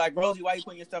and be like, Rosie, why you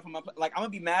putting your stuff on my plate? Like I'm gonna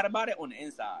be mad about it on the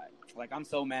inside. Like I'm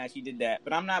so mad she did that,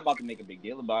 but I'm not about to make a big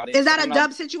deal about it. Is that a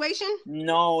dub situation?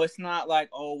 No, it's not like,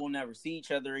 oh, we'll never see each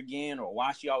other again, or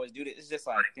why she always do this. It's just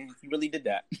like, damn, you really did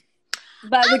that.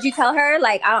 But would you tell her,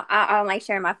 like, I don't like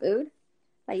sharing my food?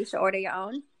 Like, you should order your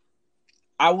own?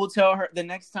 I will tell her the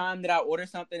next time that I order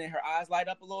something and her eyes light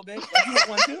up a little bit. Like, you want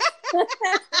one too?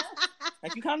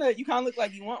 Like, you kind of look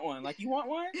like you want one. Like, you want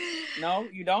one? No,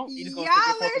 you don't? You just going to stick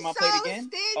your fork in my plate again?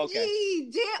 Stingy.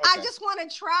 Okay. I just want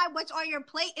to try what's on your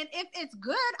plate. And if it's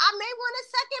good, I may want a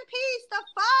second piece. The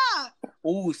fuck?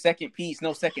 Ooh, second piece.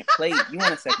 No, second plate. You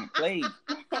want a second plate.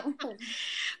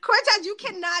 Cortez, you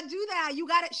cannot do that. You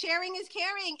got it. Sharing is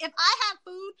caring. If I have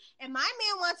food and my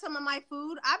man wants some of my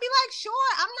food, I'll be like, sure,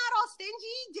 I'm not all stingy.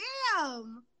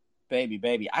 Damn.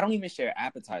 Baby, I don't even share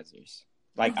appetizers.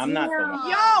 Like, I'm not.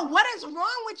 Yo, what is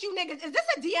wrong with you niggas? Is this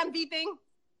a DMV thing?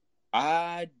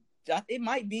 It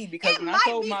might be because the last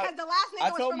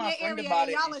nigga was from your area about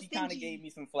it, y'all and she kind of gave me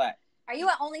some flack. Are you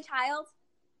an only child?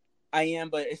 I am,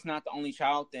 but it's not the only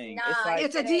child thing. Nah,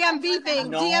 it's a DMV thing.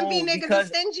 No, DMV niggas are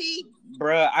stingy.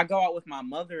 Bruh, I go out with my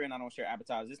mother and I don't share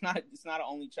appetizers. It's not an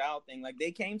only child thing. Like,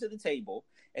 they came to the table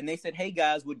and they said, hey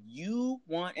guys, would you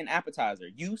want an appetizer?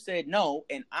 You said no,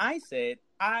 and I said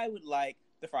I would like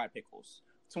the fried pickles.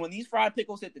 So when these fried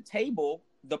pickles hit the table,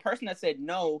 the person that said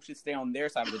no should stay on their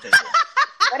side of the table.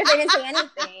 What if they didn't say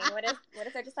anything? What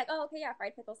if they're just like, oh, okay, yeah,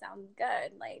 fried pickles sounds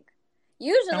good. Like,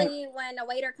 usually when a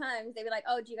waiter comes, they be like,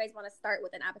 oh, do you guys want to start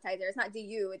with an appetizer? It's not do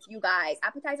you, it's you guys.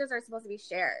 Appetizers are supposed to be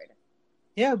shared.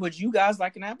 Yeah, but you guys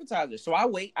like an appetizer. So I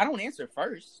wait. I don't answer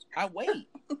first. I wait.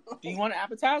 Do you want an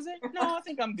appetizer? No, I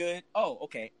think I'm good. Oh,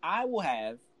 okay. I will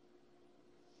have.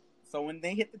 So when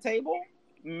they hit the table,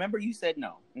 remember you said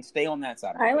no and stay on that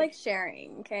side. I like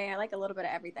sharing, okay? I like a little bit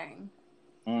of everything.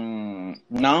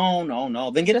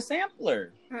 No. Then get a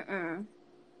sampler.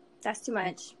 That's too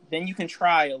much. Then you can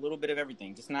try a little bit of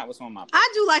everything, just not what's on my plate.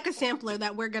 I do like a sampler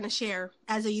that we're going to share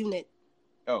as a unit.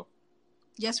 Oh.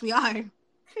 Yes, we are.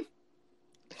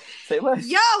 Say less.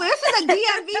 Yo, this is a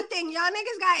DMV thing. Y'all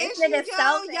niggas got issues, yo.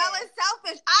 Y'all is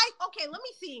selfish. Okay, let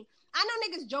me see. I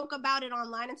know niggas joke about it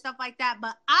online and stuff like that,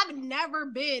 but I've never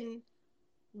been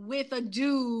with a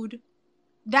dude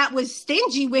that was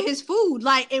stingy with his food.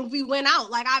 Like, and we went out.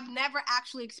 Like, I've never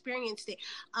actually experienced it.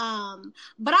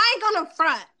 But I ain't gonna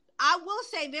front. I will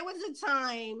say there was a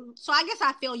time, so I guess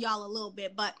I feel y'all a little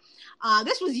bit, but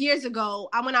this was years ago.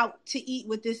 I went out to eat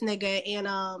with this nigga, and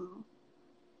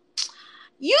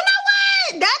you know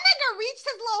what? That nigga reached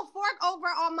his little fork over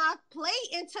on my plate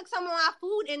and took some of my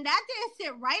food, and that didn't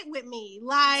sit right with me.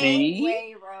 Like,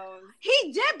 way, Rose.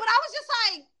 He did, but I was just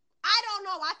like, I don't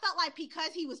know. I felt like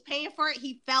because he was paying for it,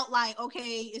 he felt like,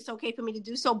 okay, it's okay for me to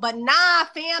do so. But nah,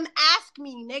 fam, ask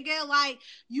me, nigga. Like,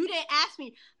 you didn't ask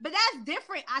me. But that's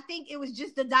different. I think it was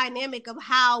just the dynamic of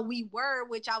how we were,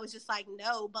 which I was just like,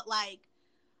 no. But like,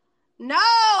 no,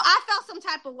 I felt some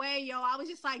type of way, yo. I was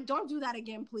just like, don't do that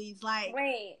again, please. Like,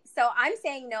 wait, so I'm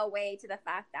saying no way to the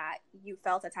fact that you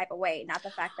felt a type of way, not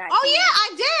the fact that. Oh yeah,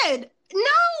 I did. No,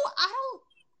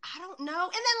 I don't know.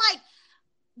 And then like,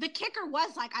 the kicker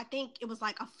was like, I think it was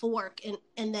like a fork,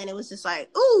 and then it was just like,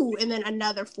 ooh, and then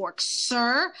another fork,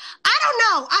 sir. I don't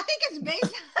know. I think it's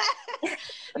based.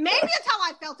 Maybe it's how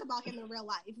I felt about him in real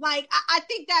life. Like, I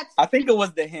think that's. I think it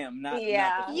was the him, not Yeah.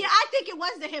 not the fork. Yeah, I think it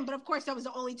was the him, but of course that was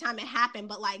the only time it happened.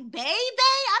 But like, baby,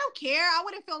 I don't care. I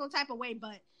wouldn't feel no type of way,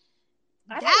 but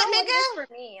I don't that know what it nigga is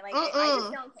for me. Like,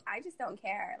 I just don't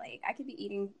care. Like, I could be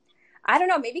eating. I don't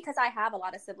know. Maybe because I have a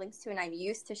lot of siblings too, and I'm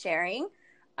used to sharing.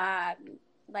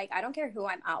 Like, I don't care who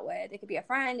I'm out with. It could be a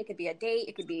friend. It could be a date.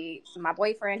 It could be my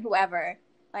boyfriend, whoever.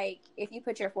 Like, if you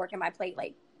put your fork in my plate,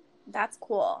 like, that's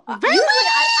cool. Really?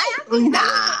 Usually,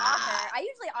 I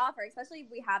usually offer, especially if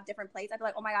we have different plates. I'd be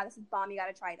like, oh my God, this is bomb. You got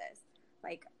to try this.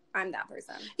 Like, I'm that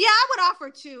person. Yeah, I would offer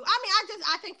too. I mean,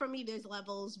 I think for me there's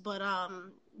levels, but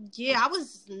yeah, I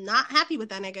was not happy with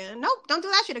that nigga. Nope, don't do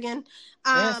that shit again.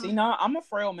 Yeah, see, no, I'm a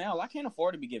frail male. I can't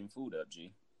afford to be giving food up,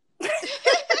 G.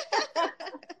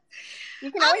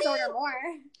 You can always order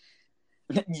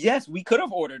more. Yes, we could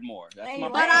have ordered more. That's my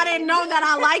But point. I didn't know that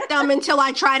I liked them until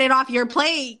I tried it off your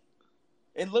plate.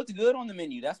 It looked good on the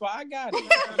menu. That's why I got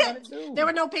it. I got it too. There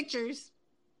were no pictures.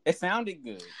 It sounded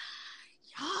good.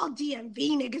 Y'all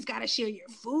DMV niggas gotta share your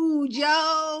food,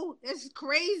 yo. It's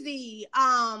crazy.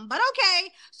 But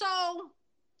okay. So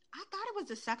I thought it was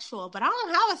a sexual, but I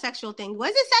don't have a sexual thing.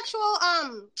 Was it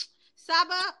sexual?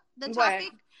 Saba, the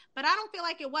topic? What? But I don't feel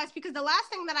like it was, because the last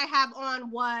thing that I have on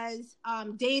was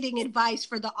dating advice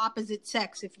for the opposite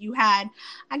sex. If you had,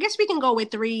 I guess we can go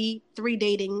with three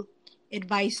dating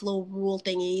advice little rule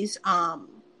thingies.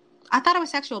 I thought it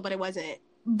was sexual, but it wasn't.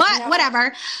 But No.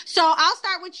 whatever. So I'll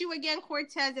start with you again,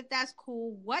 Cortez, if that's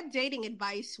cool. What dating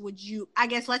advice would you, I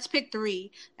guess let's pick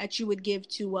three that you would give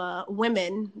to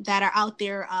women that are out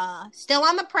there still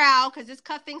on the prowl, because it's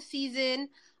cuffing season.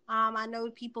 I know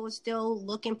people are still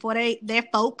looking for their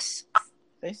folks.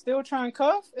 They still trying to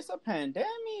cuff? It's a pandemic.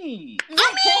 I mean,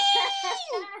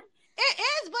 it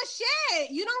is, but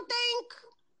shit, you don't think?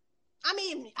 I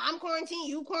mean, I'm quarantined,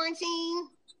 you quarantine.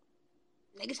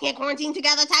 Niggas can't quarantine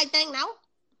together type thing, no?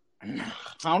 I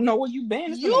don't know where you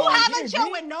been. It's been You a long haven't year, chilled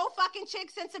G. with no fucking chick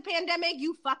since the pandemic.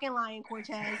 You fucking lying,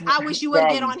 Cortez. I wish you would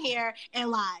get on here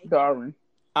and lie. Darling,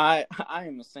 I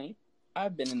am a saint.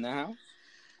 I've been in the house.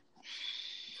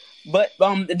 But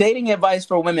the dating advice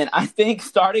for women, I think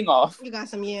starting off, You got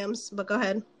some yams, but go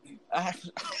ahead. I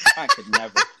could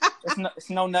never. It's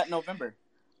no nut November.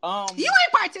 You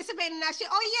ain't participating in that shit.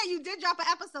 Oh yeah, you did drop an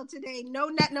episode today. No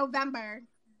Nut November.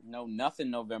 No nothing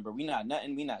November. We not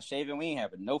nutting. We not shaving. We ain't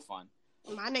having no fun.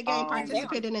 My nigga ain't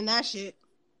participating in that shit.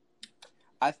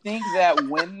 I think that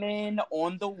women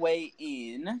on the way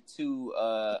in to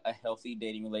a healthy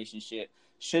dating relationship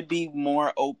should be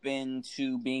more open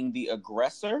to being the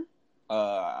aggressor.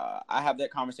 I have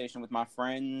that conversation with my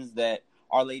friends that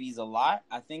are ladies a lot.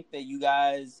 I think that you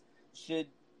guys should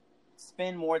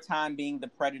spend more time being the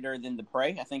predator than the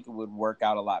prey. I think it would work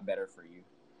out a lot better for you.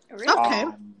 Really? Okay.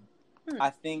 I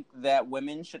think that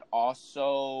women should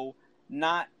also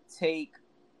not take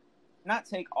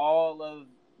all of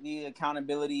the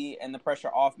accountability and the pressure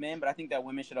off men, but I think that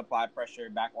women should apply pressure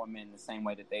back on men the same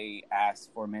way that they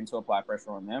ask for men to apply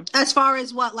pressure on them. As far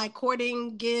as what, like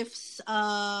courting, gifts,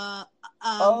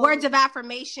 words of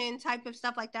affirmation type of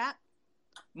stuff like that?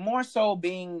 More so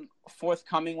being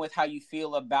forthcoming with how you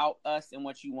feel about us and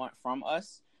what you want from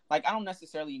us. Like, I don't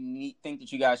necessarily think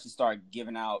that you guys should start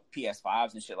giving out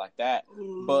PS5s and shit like that.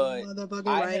 But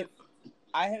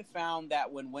I have found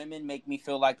that when women make me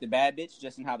feel like the bad bitch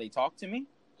just in how they talk to me,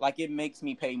 like, it makes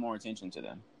me pay more attention to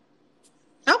them.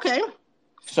 Okay.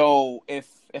 So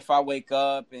if I wake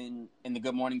up and the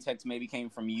good morning text maybe came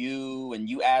from you and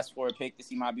you asked for a pic to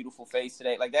see my beautiful face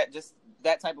today, like that, just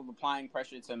that type of applying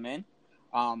pressure to men,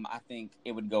 I think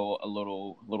it would go a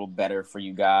little better for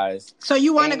you guys. So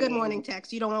you want a good morning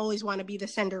text. You don't always want to be the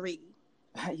senderee.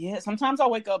 Yeah, sometimes I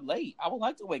wake up late. I would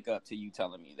like to wake up to you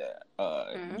telling me that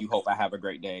you hope I have a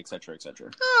great day, etc.,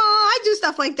 etc. Oh, I do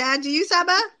stuff like that. Do you,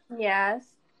 Saba? Yes.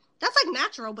 That's like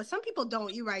natural, but some people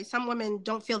don't. You're right. Some women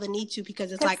don't feel the need to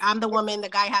because it's like, I'm the woman, the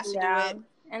guy has to do it.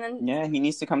 And then he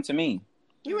needs to come to me.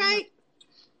 You're right.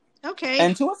 Okay.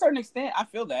 And to a certain extent, I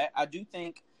feel that. I do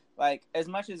think, like, as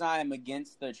much as I am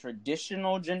against the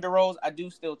traditional gender roles, I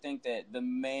do still think that the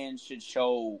man should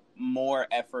show more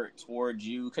effort towards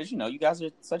you because, you guys are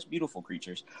such beautiful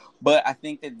creatures. But I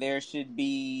think that there should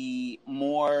be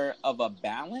more of a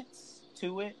balance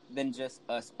to it than just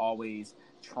us always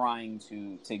trying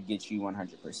to get you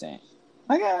 100%.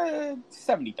 Like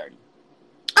 70-30.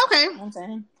 Okay. You know what I'm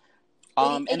saying?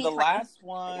 And the last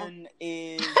one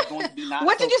is going to be not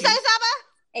What so did you cute. say,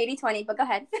 Saba? 80-20, but go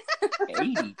ahead.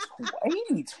 80,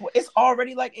 80, it's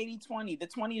already like 80-20. The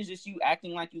 20 is just you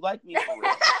acting like you like me for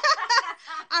real.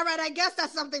 All right, I guess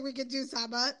that's something we could do,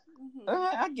 Saba.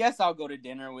 I guess I'll go to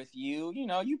dinner with you. You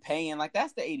know, you paying, like,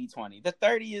 that's the 80-20. The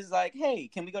 30 is like, hey,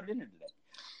 can we go to dinner today?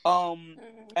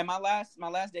 And my last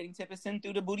dating tip is send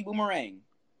through the booty boomerang.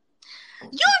 You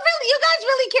guys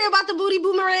really care about the booty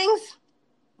boomerangs?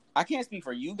 I can't speak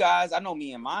for you guys. I know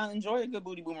me and mine enjoy a good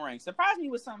booty boomerang. Surprise me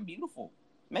with something beautiful.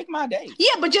 Make my day.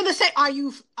 Yeah, but you're the same. Are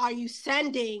you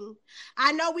sending?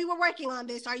 I know we were working on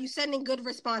this. Are you sending good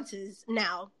responses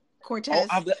now, Cortez?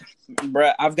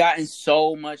 I've gotten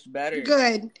so much better.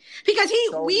 Good, because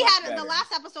the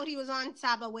last episode he was on,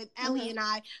 Saba, with Ellie and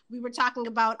I. We were talking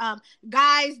about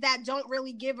guys that don't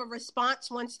really give a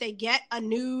response once they get a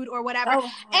nude or whatever.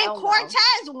 And Cortez,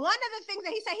 one of the things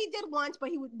that he said he did once,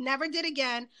 but he never did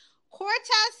again.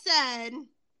 Cortez said,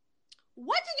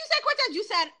 "What did you say, Cortez? You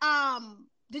said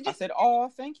I said, oh,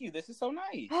 thank you. This is so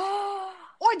nice.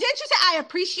 Or did you say, I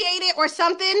appreciate it or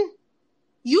something?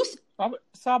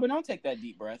 Saba, don't take that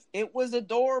deep breath. It was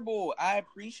adorable. I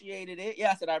appreciated it.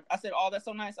 Yeah, I said, oh, that's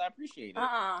so nice. I appreciate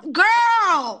it.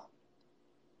 Girl!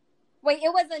 Wait,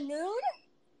 it was a nude?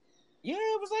 Yeah,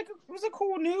 it was a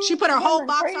cool nude. She put her whole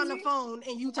box on the phone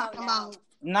and you talking about...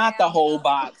 Not the whole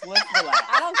box. Let's relax.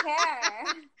 I don't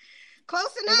care.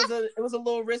 Close enough. It was a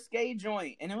little risque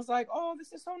joint, and it was like, oh,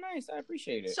 this is so nice. I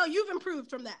appreciate it. So you've improved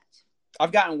from that.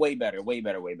 I've gotten way better.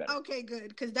 Okay, good,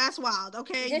 because that's wild.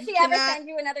 Okay. Did she ever send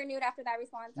you another nude after that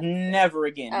response? Never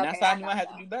again. Okay, that's how I knew I had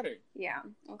to do better. Yeah.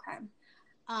 Okay.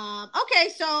 Okay,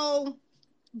 so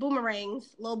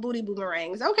boomerangs, little booty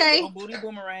boomerangs. Okay. Little booty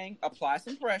boomerang. Apply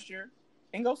some pressure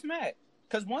and go smack.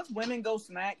 Because once women go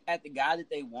smack at the guy that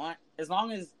they want, as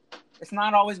long as it's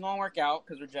not always going to work out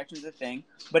because rejection is a thing.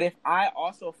 But if I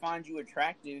also find you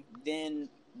attractive, then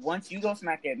once you go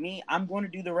smack at me, I'm going to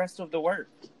do the rest of the work.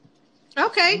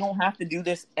 Okay. You don't have to do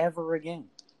this ever again.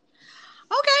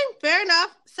 Okay, fair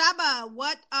enough. Saba,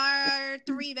 what are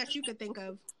 3 that you could think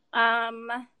of?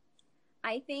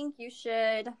 I think you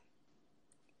should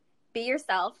be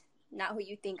yourself, not who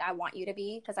you think I want you to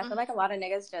be. Because I feel like a lot of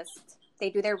niggas they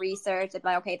do their research. They're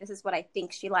like, okay, this is what I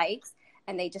think she likes.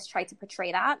 And they just try to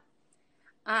portray that.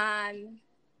 I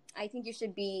think you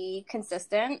should be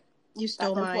consistent. You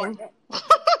stole mine.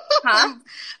 Huh?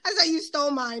 I said you stole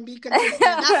mine. Be consistent.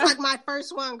 That's like my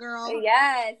first one, girl.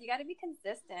 Yes, you got to be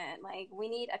consistent. Like, we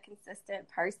need a consistent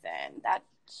person. That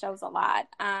shows a lot.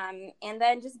 And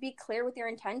then just be clear with your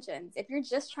intentions. If you're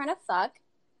just trying to fuck,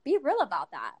 be real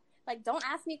about that. Like, don't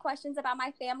ask me questions about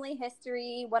my family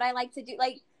history, what I like to do.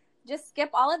 Like, just skip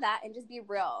all of that and just be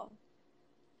real.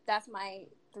 That's my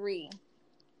 3.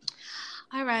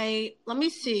 All right, let me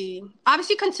see.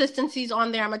 Obviously, consistency's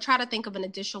on there. I'm going to try to think of an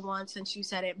additional one since you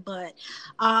said it. But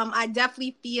I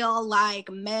definitely feel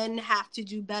like men have to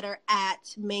do better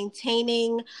at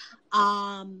maintaining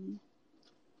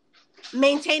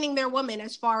their woman,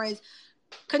 as far as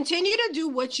continue to do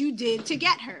what you did to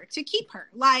get her, to keep her.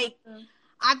 Like,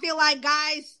 I feel like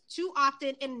guys too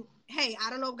often, and hey, I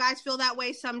don't know if guys feel that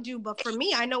way. Some do. But for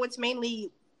me, I know it's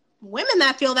mainly women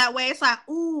that feel that way. It's like,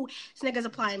 ooh, this nigga's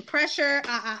applying pressure,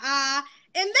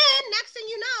 And then next thing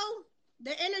you know,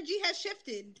 the energy has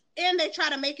shifted, and they try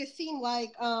to make it seem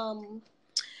like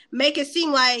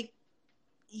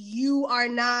you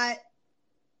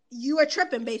are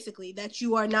tripping, basically, that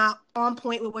you are not on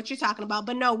point with what you're talking about.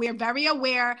 But no, we're very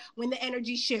aware when the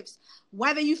energy shifts.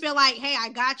 Whether you feel like, hey, I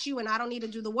got you and I don't need to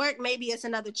do the work, maybe it's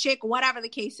another chick, whatever the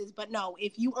case is. But no,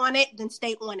 if you on it, then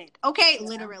stay on it. Okay, yeah.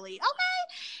 Literally. Okay.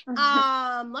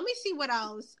 Let me see what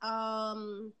else. I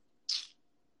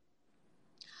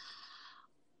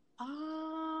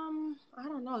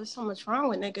don't know. There's so much wrong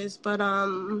with niggas, but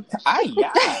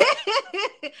yeah.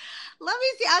 Let me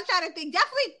see. I'll try to think.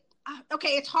 Definitely.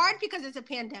 Okay, it's hard because it's a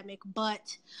pandemic,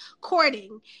 but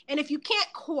courting. And if you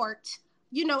can't court,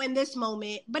 in this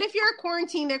moment, but if you're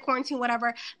quarantined, they're quarantined,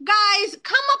 whatever, guys,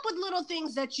 come up with little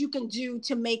things that you can do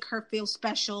to make her feel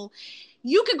special.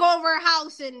 You could go over her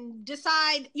house and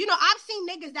decide, I've seen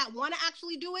niggas that want to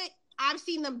actually do it. I've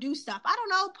seen them do stuff. I don't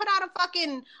know, put out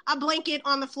a blanket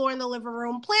on the floor in the living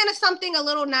room, plan something a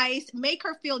little nice, make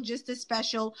her feel just as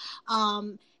special.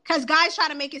 Because guys try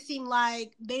to make it seem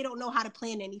like they don't know how to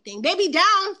plan anything. They be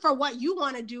down for what you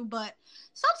want to do, but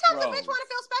sometimes a bitch want to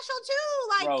feel special too.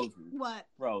 Like, Rosie, what?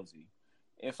 Rosie,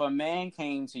 if a man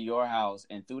came to your house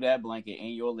and threw that blanket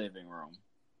in your living room,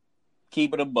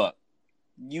 keep it a buck.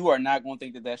 You are not going to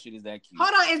think that shit is that cute.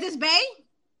 Hold on, is this bae?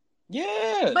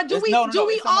 Yeah. But do we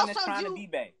also trying to be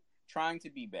bae. Trying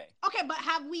to be bae. Okay, but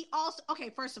have we also...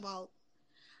 Okay, first of all,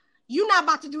 you not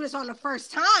about to do this on the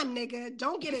first time, nigga.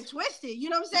 Don't get it twisted. You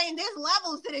know what I'm saying? There's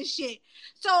levels to this shit.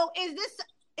 So is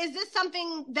this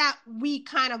something that we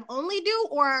kind of only do,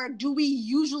 or do we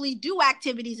usually do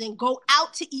activities and go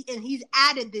out to eat, and he's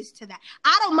added this to that?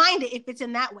 I don't mind it if it's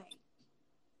in that way.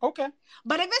 Okay.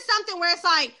 But if it's something where it's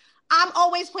like, I'm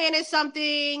always planning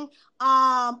something, or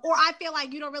I feel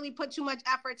like you don't really put too much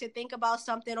effort to think about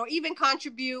something or even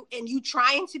contribute, and you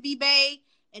trying to be bae,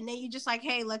 and then you just like,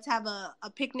 hey, let's have a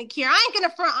picnic here. I ain't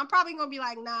gonna front. I'm probably gonna be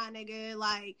like, nah, nigga,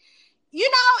 like, you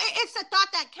know, it's a thought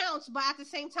that counts, but at the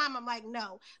same time, I'm like,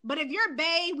 no. But if you're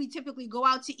bae, we typically go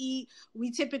out to eat.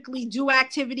 We typically do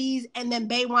activities, and then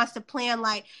bae wants to plan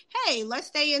like, hey, let's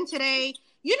stay in today.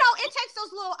 You know, it takes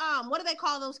those little, what do they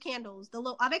call those candles?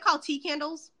 Are they called tea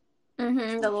candles?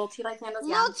 Mm-hmm, the little tea light candles.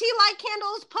 Yeah. Little tea light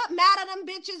candles. Put mad at them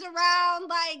bitches around.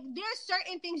 Like, there's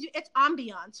certain things. It's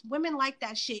ambiance. Women like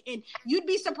that shit, and you'd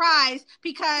be surprised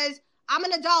because I'm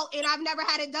an adult and I've never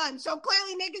had it done. So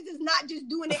clearly, niggas is not just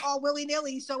doing it all willy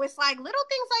nilly. So it's like little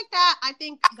things like that. I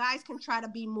think guys can try to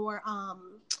be more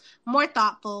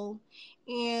thoughtful.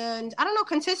 And I don't know,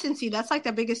 consistency. That's like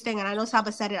the biggest thing. And I know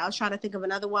Saba said it. I was trying to think of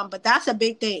another one, but that's a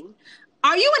big thing.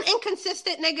 Are you an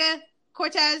inconsistent nigga,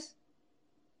 Cortez?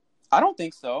 I don't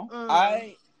think so.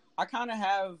 I kind of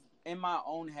have in my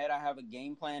own head, I have a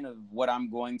game plan of what I'm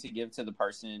going to give to the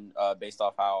person based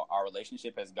off how our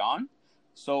relationship has gone.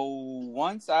 So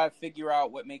once I figure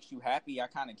out what makes you happy, I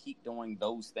kind of keep doing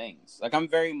those things. Like, I'm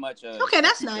very much a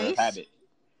that's nice habit.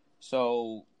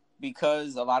 So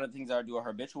because a lot of things I do are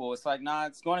habitual, it's like, nah,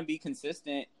 it's going to be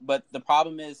consistent. But the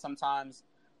problem is sometimes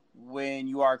when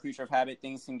you are a creature of habit,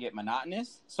 things can get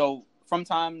monotonous. So from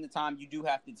time to time, you do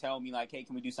have to tell me, like, hey,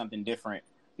 can we do something different?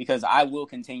 Because I will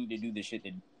continue to do the shit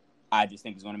that I just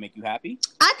think is going to make you happy.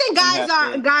 I think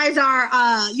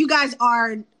you guys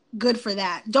are good for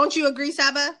that. Don't you agree,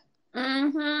 Saba?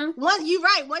 Mm-hmm. You're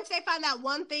right. Once they find that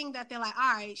one thing that they're like,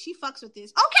 all right, she fucks with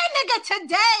this. Okay, nigga,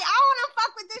 today I want to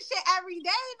fuck with this shit every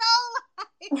day,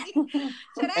 though.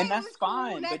 Today and that's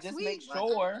fine, cool, but just week,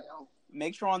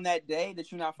 make sure on that day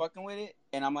that you're not fucking with it.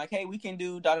 And I'm like, hey, we can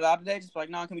do da-da-da today. Just like,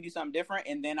 no, can we do something different?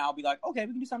 And then I'll be like, okay,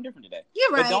 we can do something different today.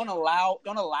 You're right. But don't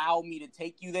allow me to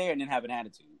take you there and then have an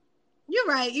attitude. You're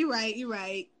right. So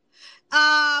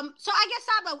I guess,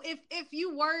 Saba,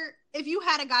 if you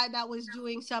had a guy that was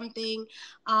doing something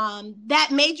that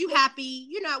made you happy,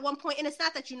 you know, at one point, and it's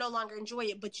not that you no longer enjoy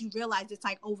it, but you realize it's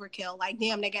like overkill, like,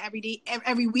 damn, nigga, every day,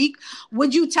 every week,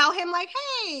 would you tell him like,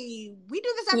 hey, we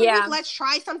do this every week, let's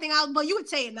try something out? But you would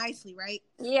say it nicely, right?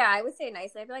 Yeah, I would say it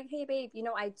nicely. I'd be like, hey, babe, you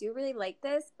know, I do really like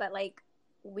this, but like,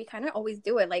 we kind of always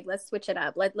do it. Like, let's switch it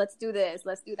up. Let's do this.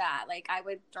 Let's do that. Like, I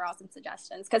would throw out some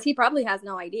suggestions because he probably has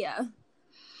no idea.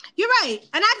 You're right.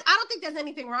 And I don't think there's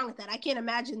anything wrong with that. I can't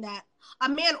imagine that a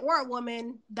man or a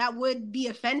woman that would be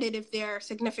offended if their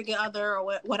significant other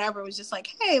or whatever was just like,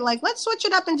 hey, like, let's switch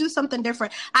it up and do something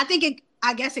different.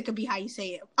 I guess it could be how you say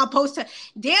it. Opposed to,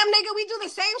 damn, nigga, we do the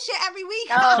same shit every week.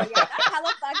 Oh, yeah. That's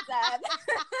hella fucked up.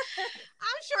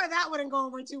 I'm sure that wouldn't go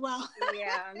over too well.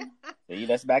 Yeah. See,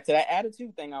 that's back to that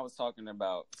attitude thing I was talking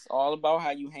about. It's all about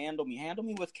how you handle me. Handle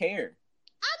me with care.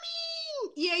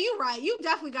 Yeah, you're right. You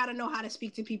definitely got to know how to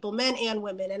speak to people, men and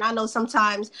women. And I know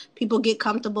sometimes people get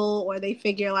comfortable or they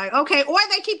figure like, okay, or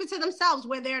they keep it to themselves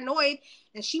where they're annoyed.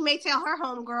 And she may tell her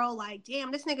homegirl like,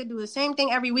 damn, this nigga do the same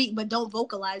thing every week, but don't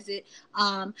vocalize it.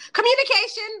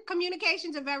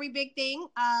 Communication's a very big thing.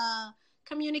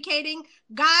 Communicating.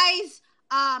 Guys,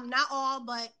 not all,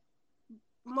 but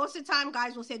most of the time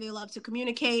guys will say they love to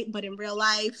communicate, but in real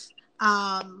life,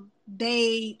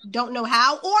 they don't know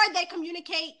how, or they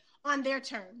communicate on their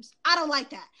terms. I don't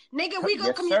like that. Nigga, we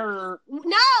go sir.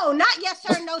 No, not yes,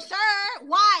 sir, no, sir.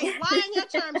 Why? Why on your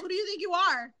terms? Who do you think you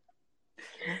are?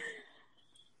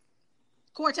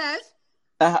 Cortez?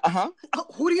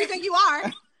 Who do you think you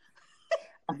are?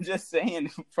 I'm just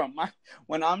saying,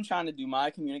 when I'm trying to do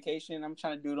my communication, I'm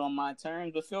trying to do it on my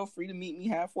terms, but feel free to meet me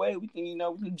halfway. We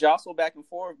can jostle back and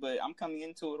forth, but I'm coming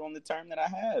into it on the term that I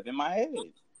have in my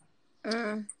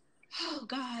head. Oh,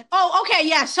 God. Oh, okay,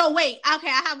 yeah. So, wait. Okay,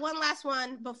 I have one last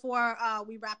one before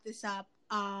we wrap this up.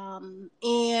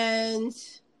 And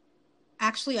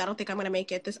actually, I don't think I'm going to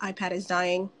make it. This iPad is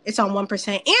dying. It's on 1%.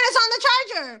 And it's on the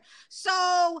charger.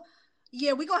 So,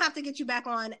 yeah, we're going to have to get you back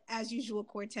on as usual,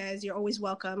 Cortez. You're always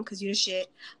welcome because you're the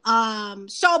shit.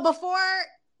 So, before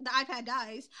the iPad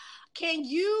dies, can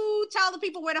you tell the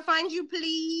people where to find you,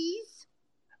 please?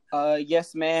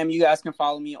 Yes, ma'am. You guys can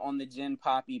follow me on the Jen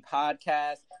Papi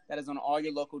podcast. That is on all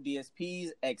your local DSPs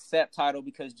except Tidal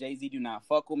because Jay-Z do not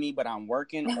fuck with me, but I'm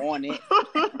working on it.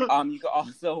 You can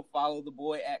also follow the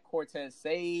boy at Cortez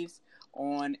Saves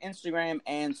on Instagram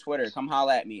and Twitter. Come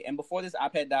holla at me. And before this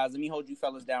iPad dies, let me hold you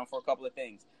fellas down for a couple of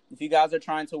things. If you guys are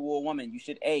trying to woo a woman, you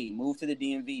should move to the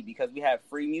DMV because we have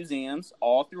free museums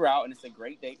all throughout, and it's a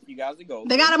great date for you guys to go.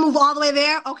 They gotta move all the way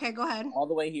there. Okay, go ahead. All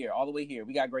the way here.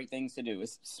 We got great things to do.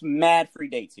 It's mad free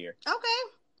dates here.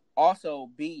 Okay. Also,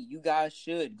 you guys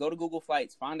should go to Google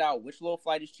Flights, find out which little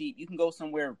flight is cheap. You can go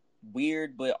somewhere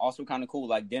weird, but also kind of cool,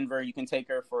 like Denver. You can take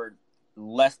her for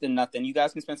less than nothing. You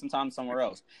guys can spend some time somewhere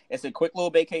else. It's a quick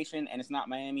little vacation, and it's not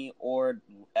Miami or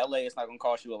LA. It's not going to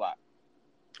cost you a lot.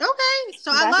 Okay,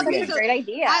 so That's I love a great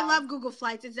idea. I love Google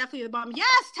Flights. It's definitely the bomb.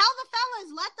 Yes, tell the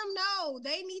fellas, let them know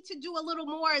they need to do a little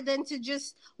more than to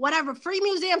just whatever. Free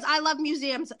museums. I love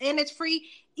museums, and it's free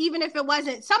even if it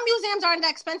wasn't. Some museums aren't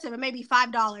that expensive. It may be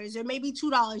 $5 or maybe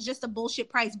 $2, just a bullshit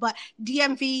price. But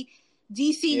DMV,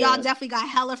 DC, y'all definitely got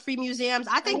hella free museums.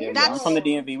 I think that's I'm from the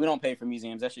DMV. We don't pay for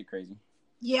museums. That shit crazy.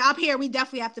 Yeah, up here we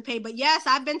definitely have to pay. But yes,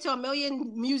 I've been to a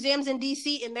million museums in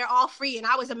DC and they're all free. And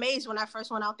I was amazed when I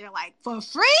first went out there, like, for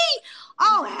free?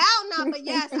 Oh, hell no. But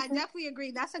yes, I definitely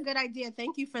agree. That's a good idea.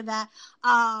 Thank you for that.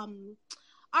 All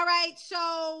right.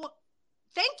 So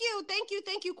thank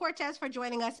you, Cortez, for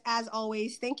joining us as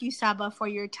always. Thank you, Saba, for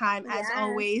your time as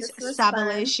always.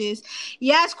 Sabalicious.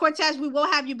 Yes, Cortez, we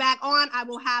will have you back on. I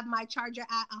will have my charger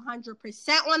at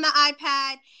 100% on the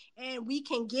iPad, and we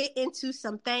can get into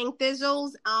some thang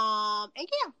thizzles. And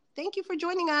yeah, thank you for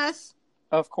joining us.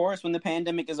 Of course, when the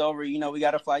pandemic is over, we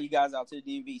got to fly you guys out to the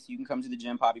DMV so you can come to the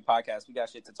Gym Papi podcast. We got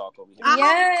shit to talk over here.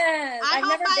 Yes, I I've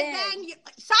hope never by been. then,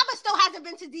 Saba still hasn't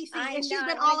been to DC, and she's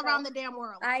been all around the damn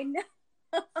world. I know.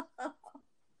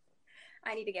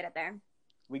 I need to get it there.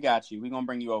 We got you. We're going to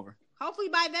bring you over. Hopefully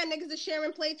by then niggas are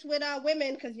sharing plates with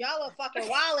women because y'all are fucking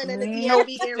wilding in the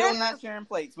DMV area. Still not sharing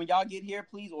plates. When y'all get here,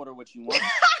 please order what you want.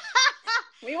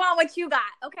 We want what you got,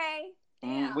 okay?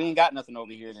 We ain't got nothing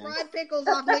over here then. Fried pickles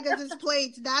off niggas'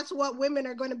 plates. That's what women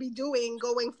are going to be doing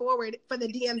going forward for the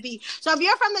DMV. So if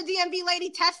you're from the DMV,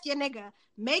 lady, test your nigga.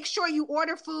 Make sure you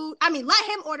order food. Let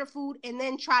him order food and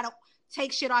then try to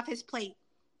take shit off his plate.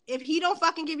 If he don't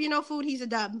fucking give you no food, he's a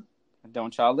dub.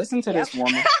 Don't y'all listen to this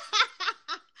woman.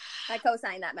 I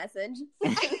co-signed that message.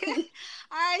 All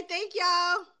right, thank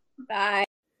y'all. Bye.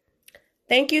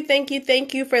 Thank you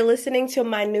for listening to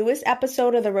my newest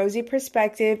episode of The Rosie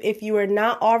Perspective. If you are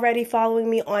not already following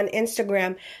me on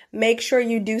Instagram, make sure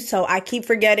you do so. I keep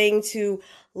forgetting to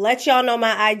let y'all know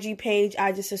my IG page.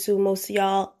 I just assume most of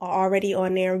y'all are already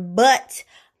on there, but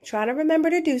I'm trying to remember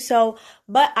to do so.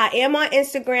 But I am on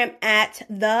Instagram at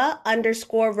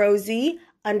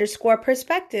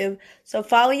 _Rosie_perspective. So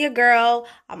follow your girl.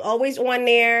 I'm always on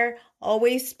there,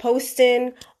 always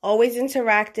posting, always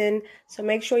interacting. So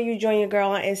make sure you join your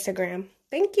girl on Instagram.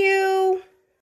 Thank you.